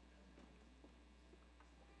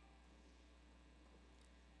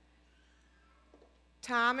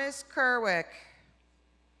 Thomas Kerwick.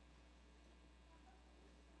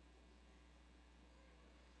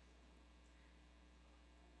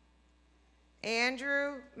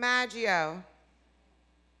 Andrew Maggio.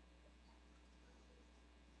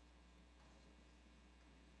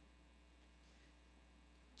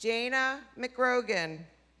 Jana McRogan.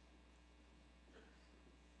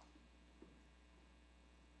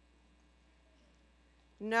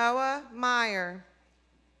 Noah Meyer.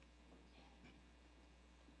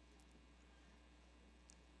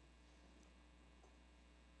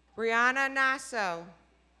 Brianna Nasso.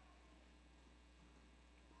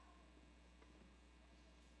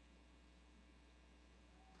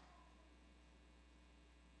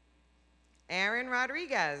 Aaron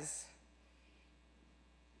Rodriguez.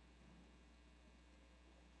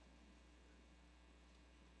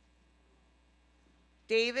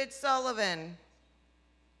 David Sullivan.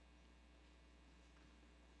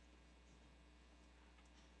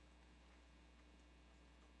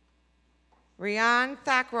 Rian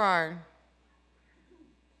Thakrar.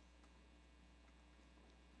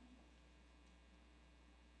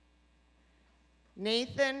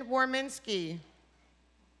 Nathan Warminski.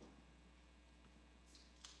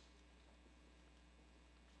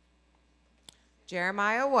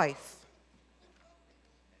 Jeremiah Wife.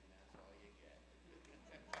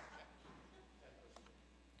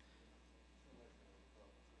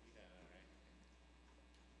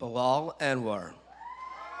 Bilal Anwar.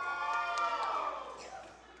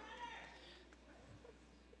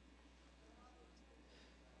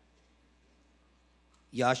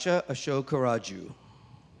 Yasha Ashokaraju.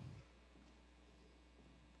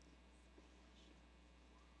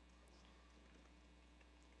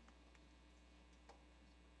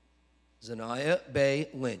 Zanaya Bay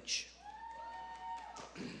Lynch.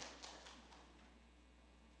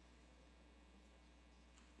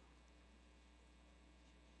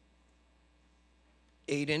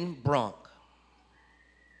 Aiden Bronk.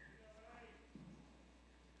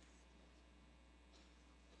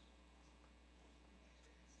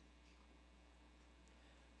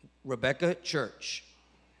 Rebecca Church.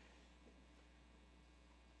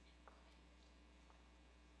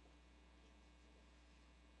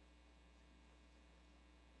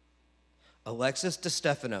 Alexis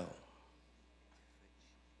DeStefano.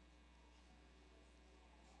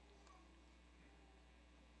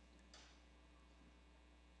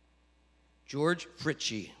 George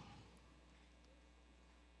Fritchie.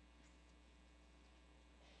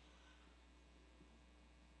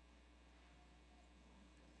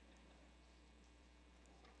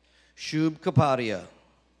 Shub Kapadia.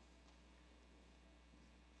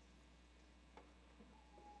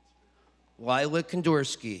 Lila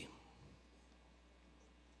Kondorsky.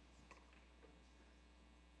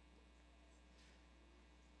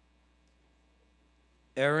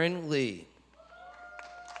 Erin Lee.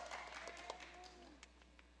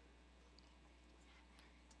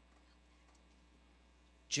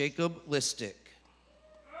 Jacob Listick.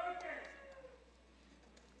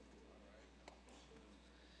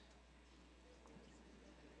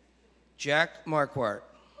 Jack Marquardt.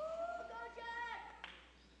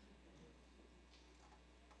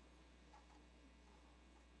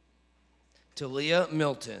 Talia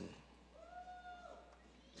Milton.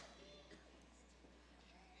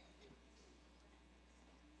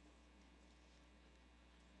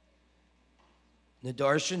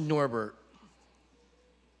 Nadarshan Norbert.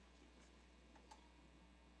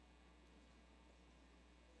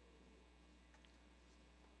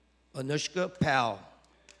 Anushka Powell.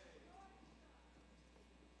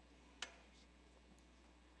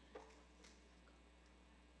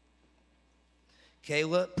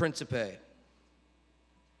 Kayla Principe.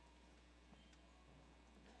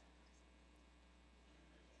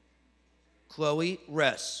 Chloe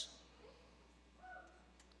Ress.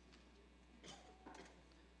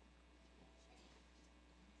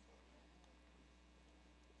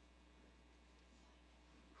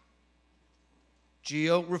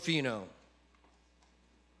 Gio Rufino.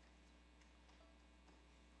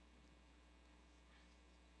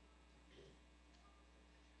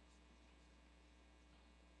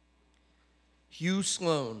 Hugh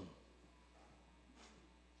Sloan.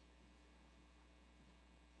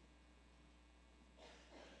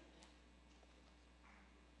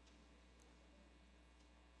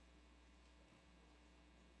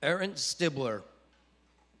 Erin Stibler.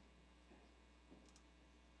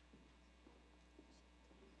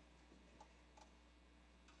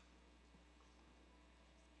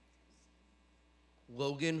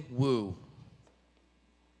 Logan Wu.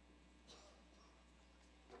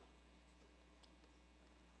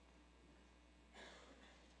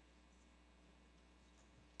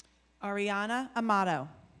 Ariana Amato.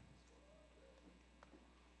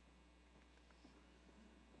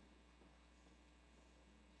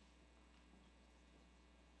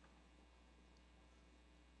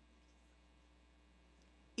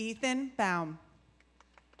 Ethan Baum.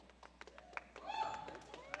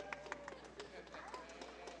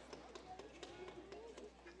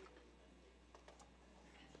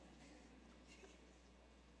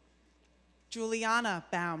 Juliana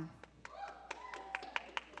Baum.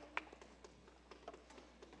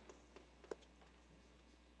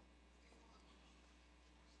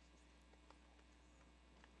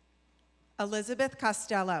 Elizabeth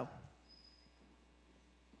Costello.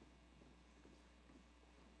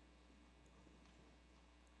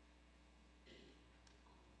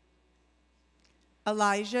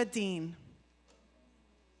 Elijah Dean.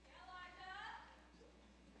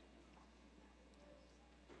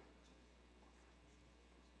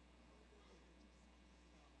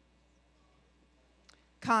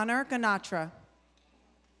 Connor Ganatra.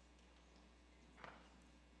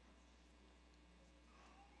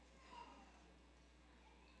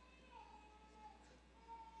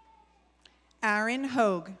 Aaron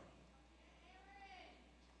Hogue.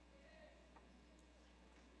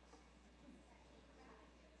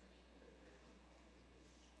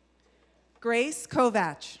 Grace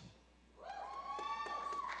Kovach.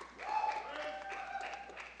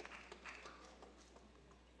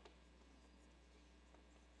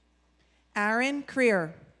 Aaron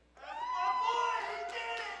Creer.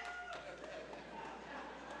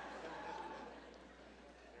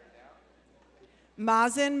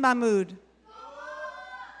 Mazen Mahmood.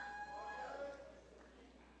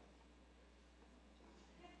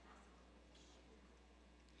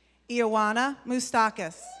 Ioana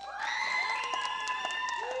Mustakis.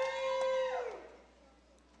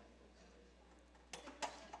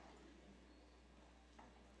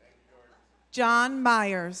 John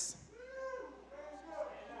Myers.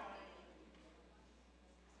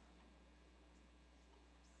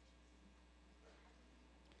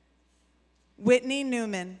 Whitney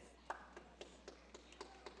Newman.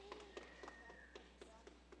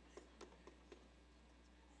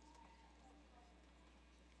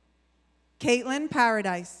 Caitlin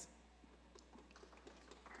Paradise.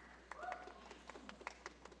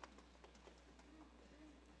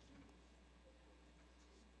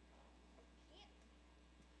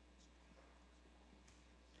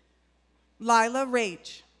 Lila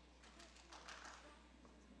Rach.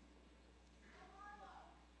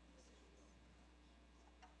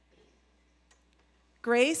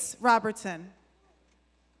 Grace Robertson.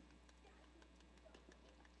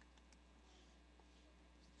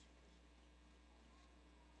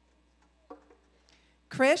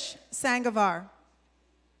 Krish Sangavar.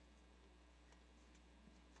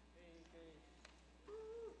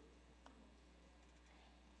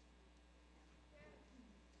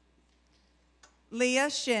 Leah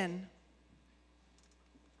Shin.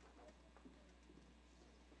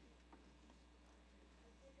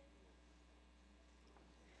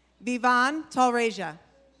 Vivan Talreja.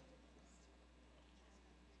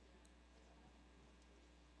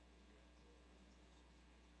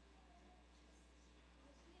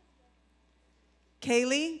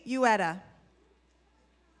 Kaylee Ueda.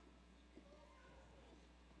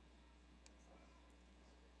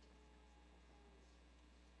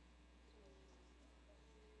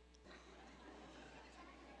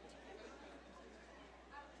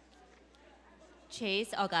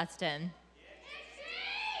 Chase Augustin.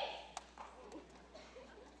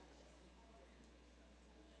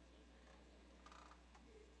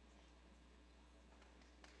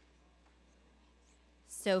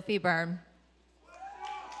 Sophie Byrne.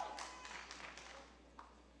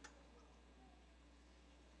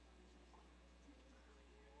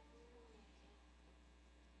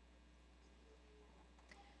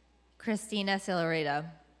 Christina Silarita.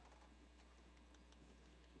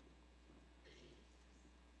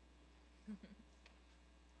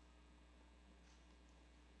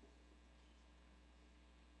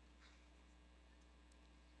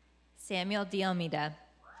 Samuel Diomida.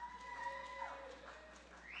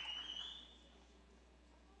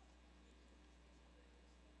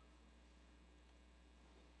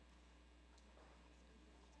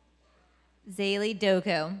 Zaylee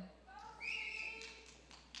Doko.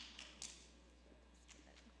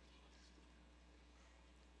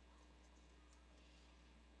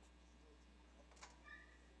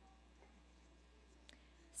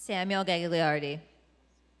 Samuel Gagliardi.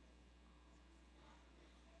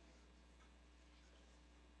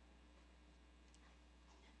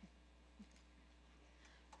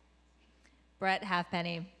 Brett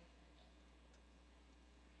Halfpenny.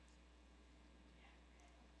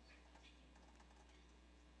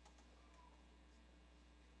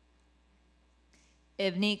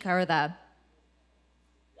 Ivni Karda.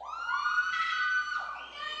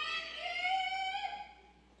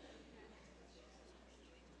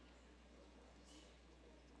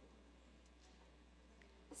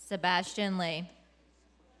 Sebastian Lee.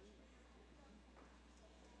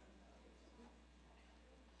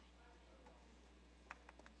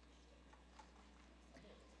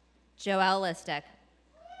 Joelle Listek.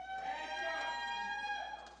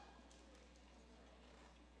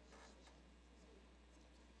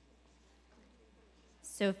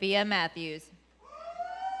 Sophia Matthews.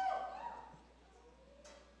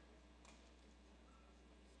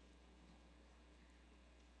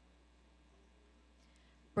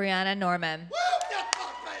 Brianna Norman.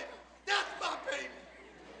 That's my baby.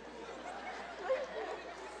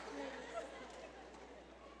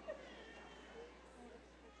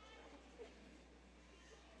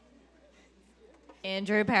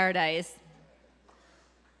 Andrew Paradise.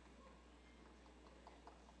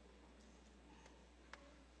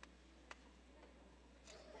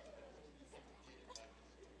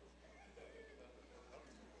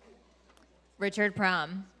 Richard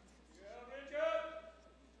Prom.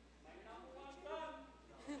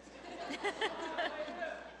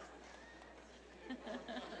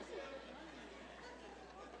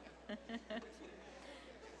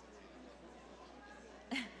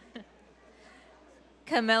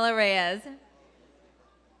 Camilla Reyes.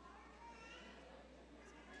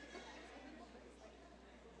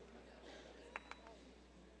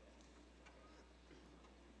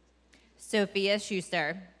 Sophia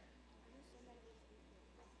Schuster.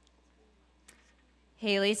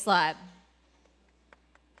 Haley Slott.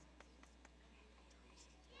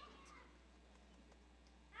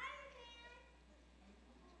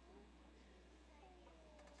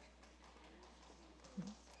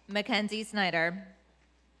 Mackenzie Snyder.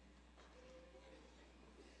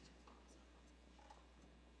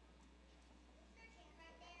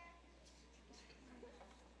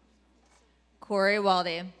 Corey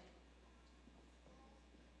Waldy.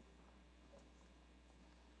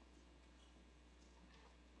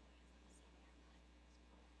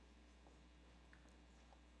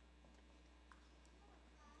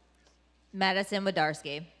 Madison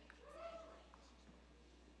Wodarski.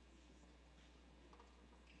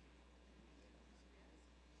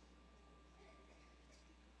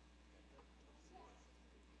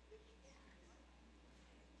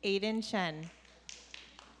 Aiden Chen.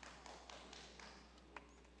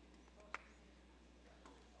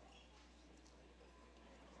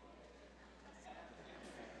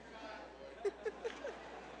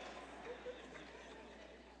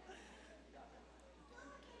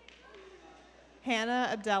 Hannah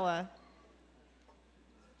Abdella.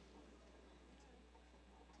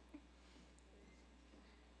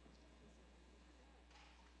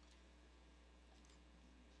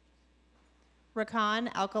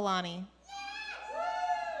 Rakan Alkalani.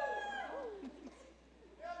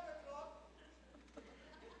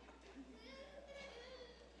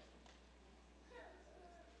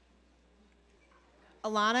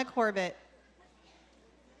 Alana Corbett.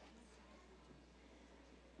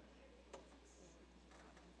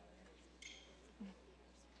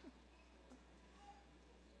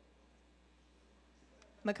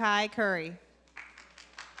 Makai Curry.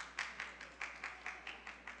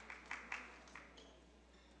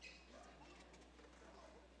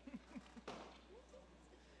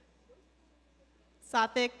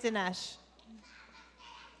 Sathik Dinesh.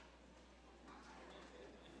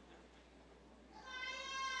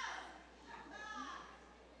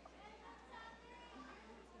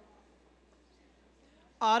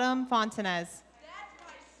 Autumn Fontanez.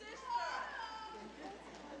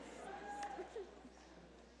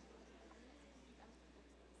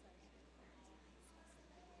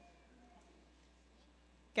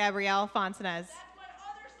 Gabrielle Fontanez.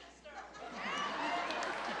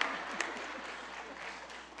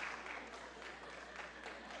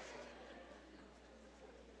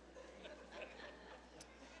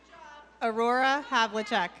 Aurora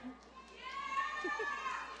Havlicek.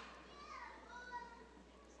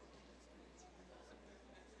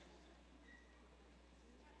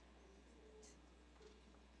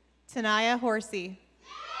 Tanaya Horsey.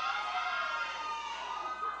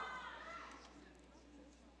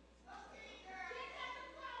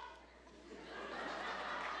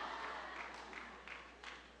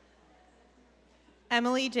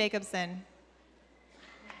 Emily Jacobson.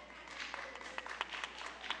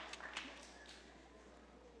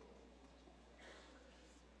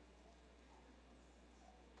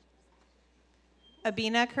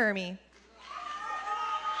 Abina Kermi.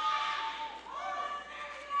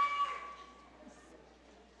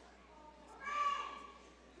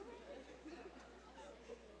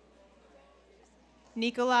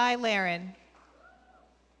 Nikolai Laren.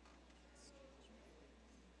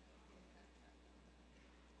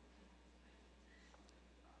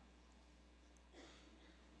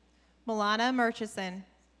 Milana Murchison.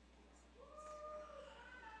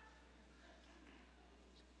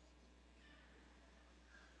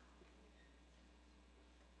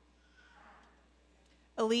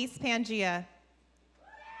 Elise Pangia.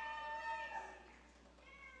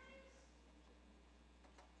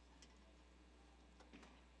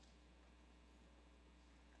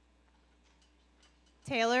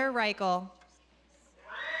 Taylor Reichel.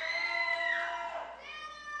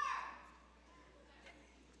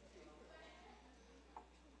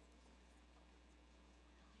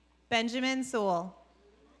 Benjamin Sewell.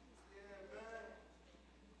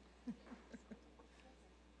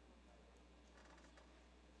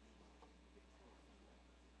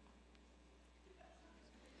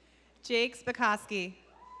 Jake Spikoski.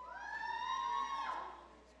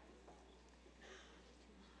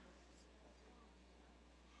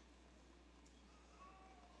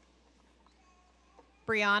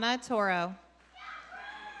 Brianna Toro.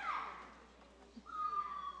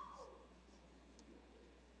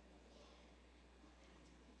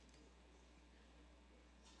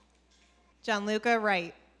 Gianluca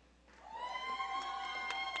Wright.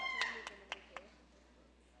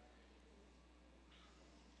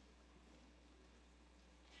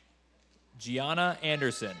 Gianna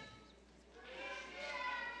Anderson.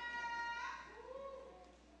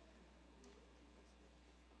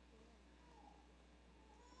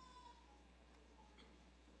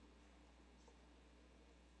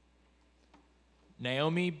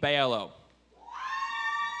 Naomi Baiello.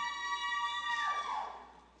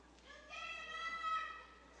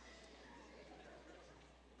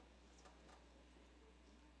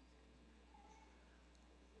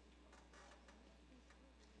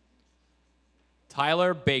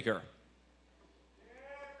 Tyler Baker.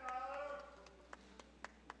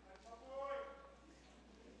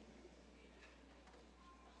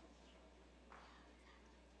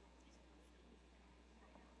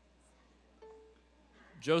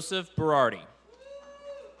 Joseph Berardi.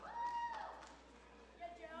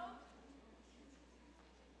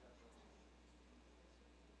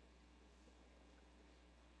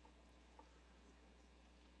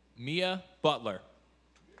 Mia Butler.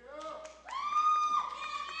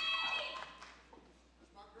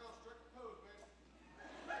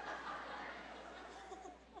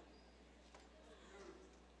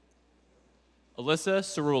 Alyssa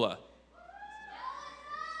Cerula.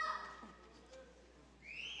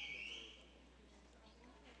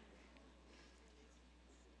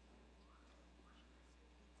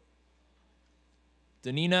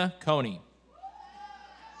 Danina Coney.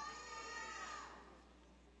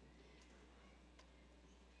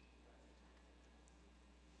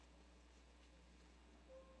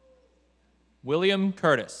 William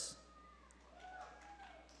Curtis.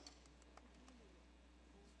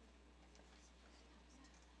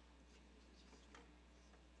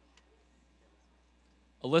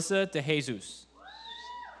 Alyssa DeJesus.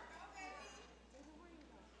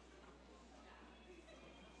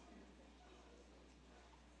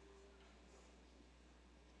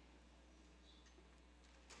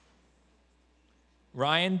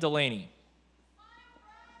 Ryan Delaney.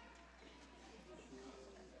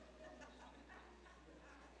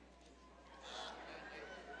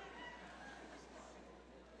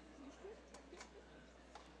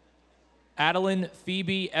 Adeline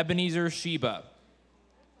Phoebe Ebenezer Sheba.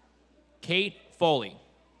 Kate Foley.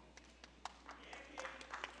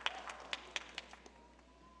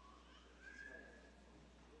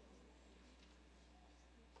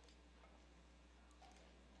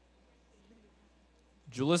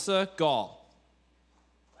 Julissa Gall.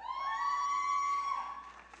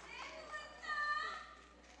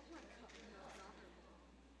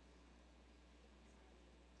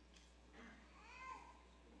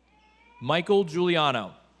 Michael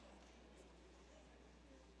Giuliano.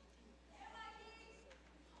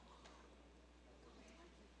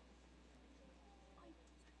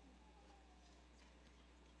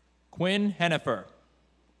 Quinn Hennifer.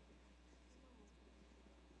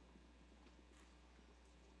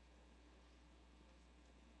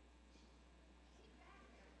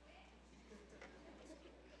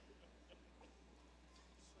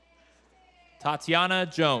 Tatiana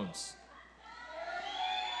Jones.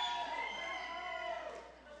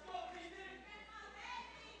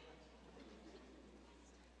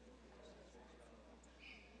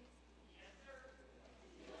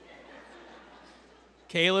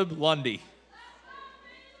 Caleb Lundy.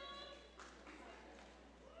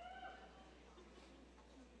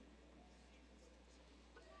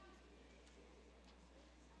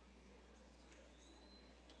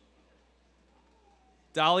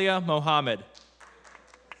 Dahlia Mohammed.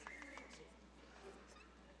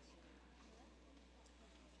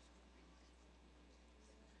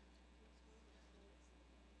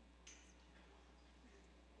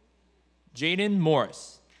 Jaden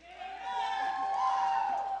Morris.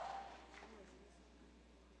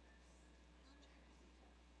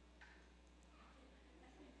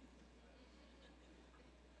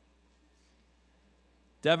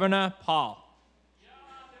 Devona Paul.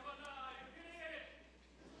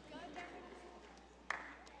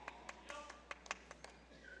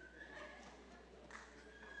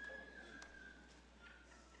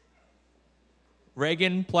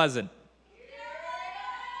 Reagan Pleasant.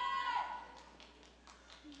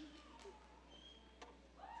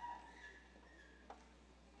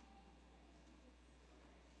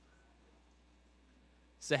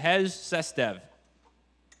 Sehej Sestev.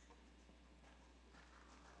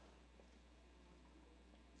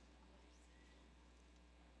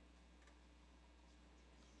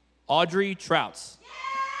 Audrey Trouts.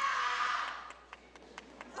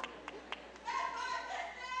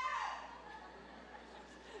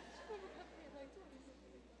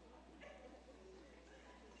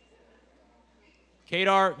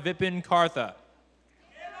 Kedar Vipin Kartha.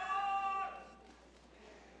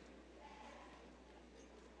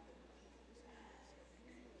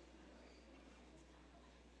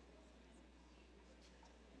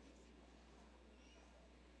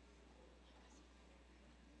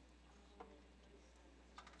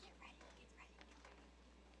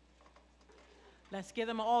 Let's give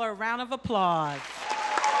them all a round of applause.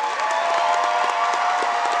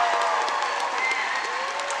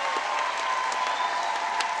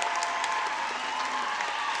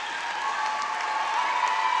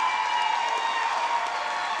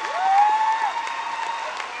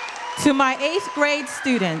 To my 8th grade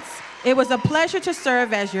students, it was a pleasure to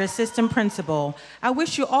serve as your assistant principal. I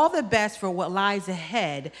wish you all the best for what lies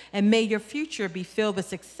ahead, and may your future be filled with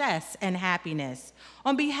success and happiness.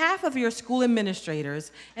 On behalf of your school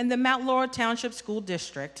administrators and the Mount Laurel Township School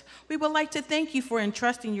District, we would like to thank you for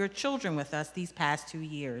entrusting your children with us these past 2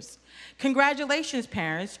 years. Congratulations,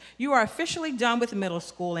 parents. You are officially done with middle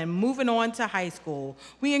school and moving on to high school.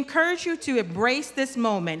 We encourage you to embrace this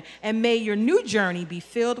moment, and may your new journey be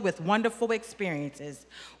filled with wonderful experiences.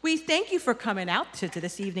 We thank you for coming out to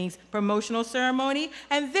this evening's promotional ceremony,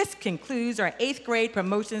 and this concludes our 8th grade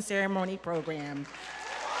promotion ceremony program.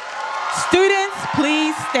 Students,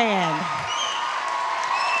 please stand.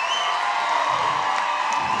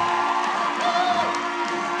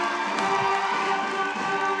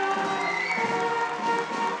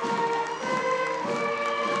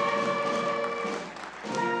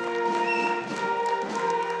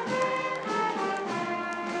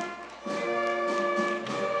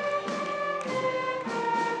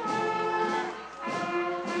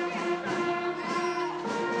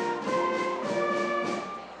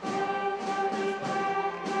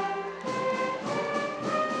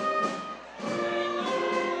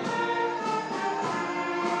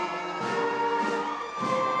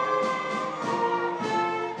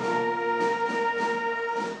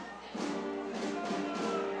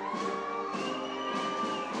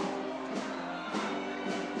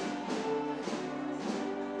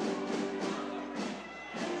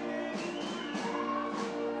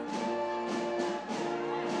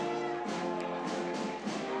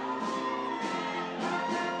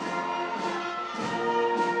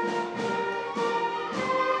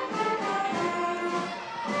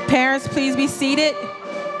 Parents, please be seated.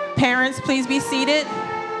 Parents, please be seated.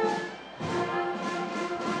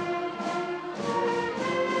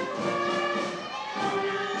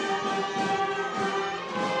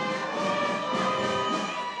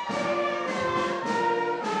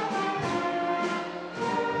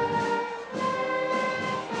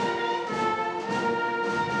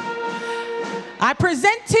 I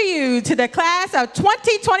present to you to the class of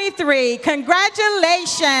 2023,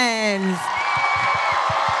 congratulations.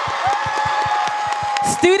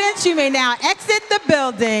 Students, you may now exit the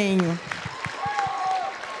building.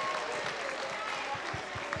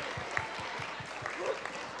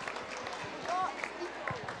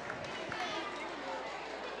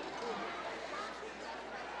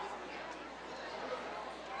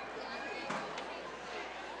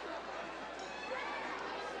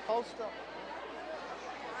 Hold still.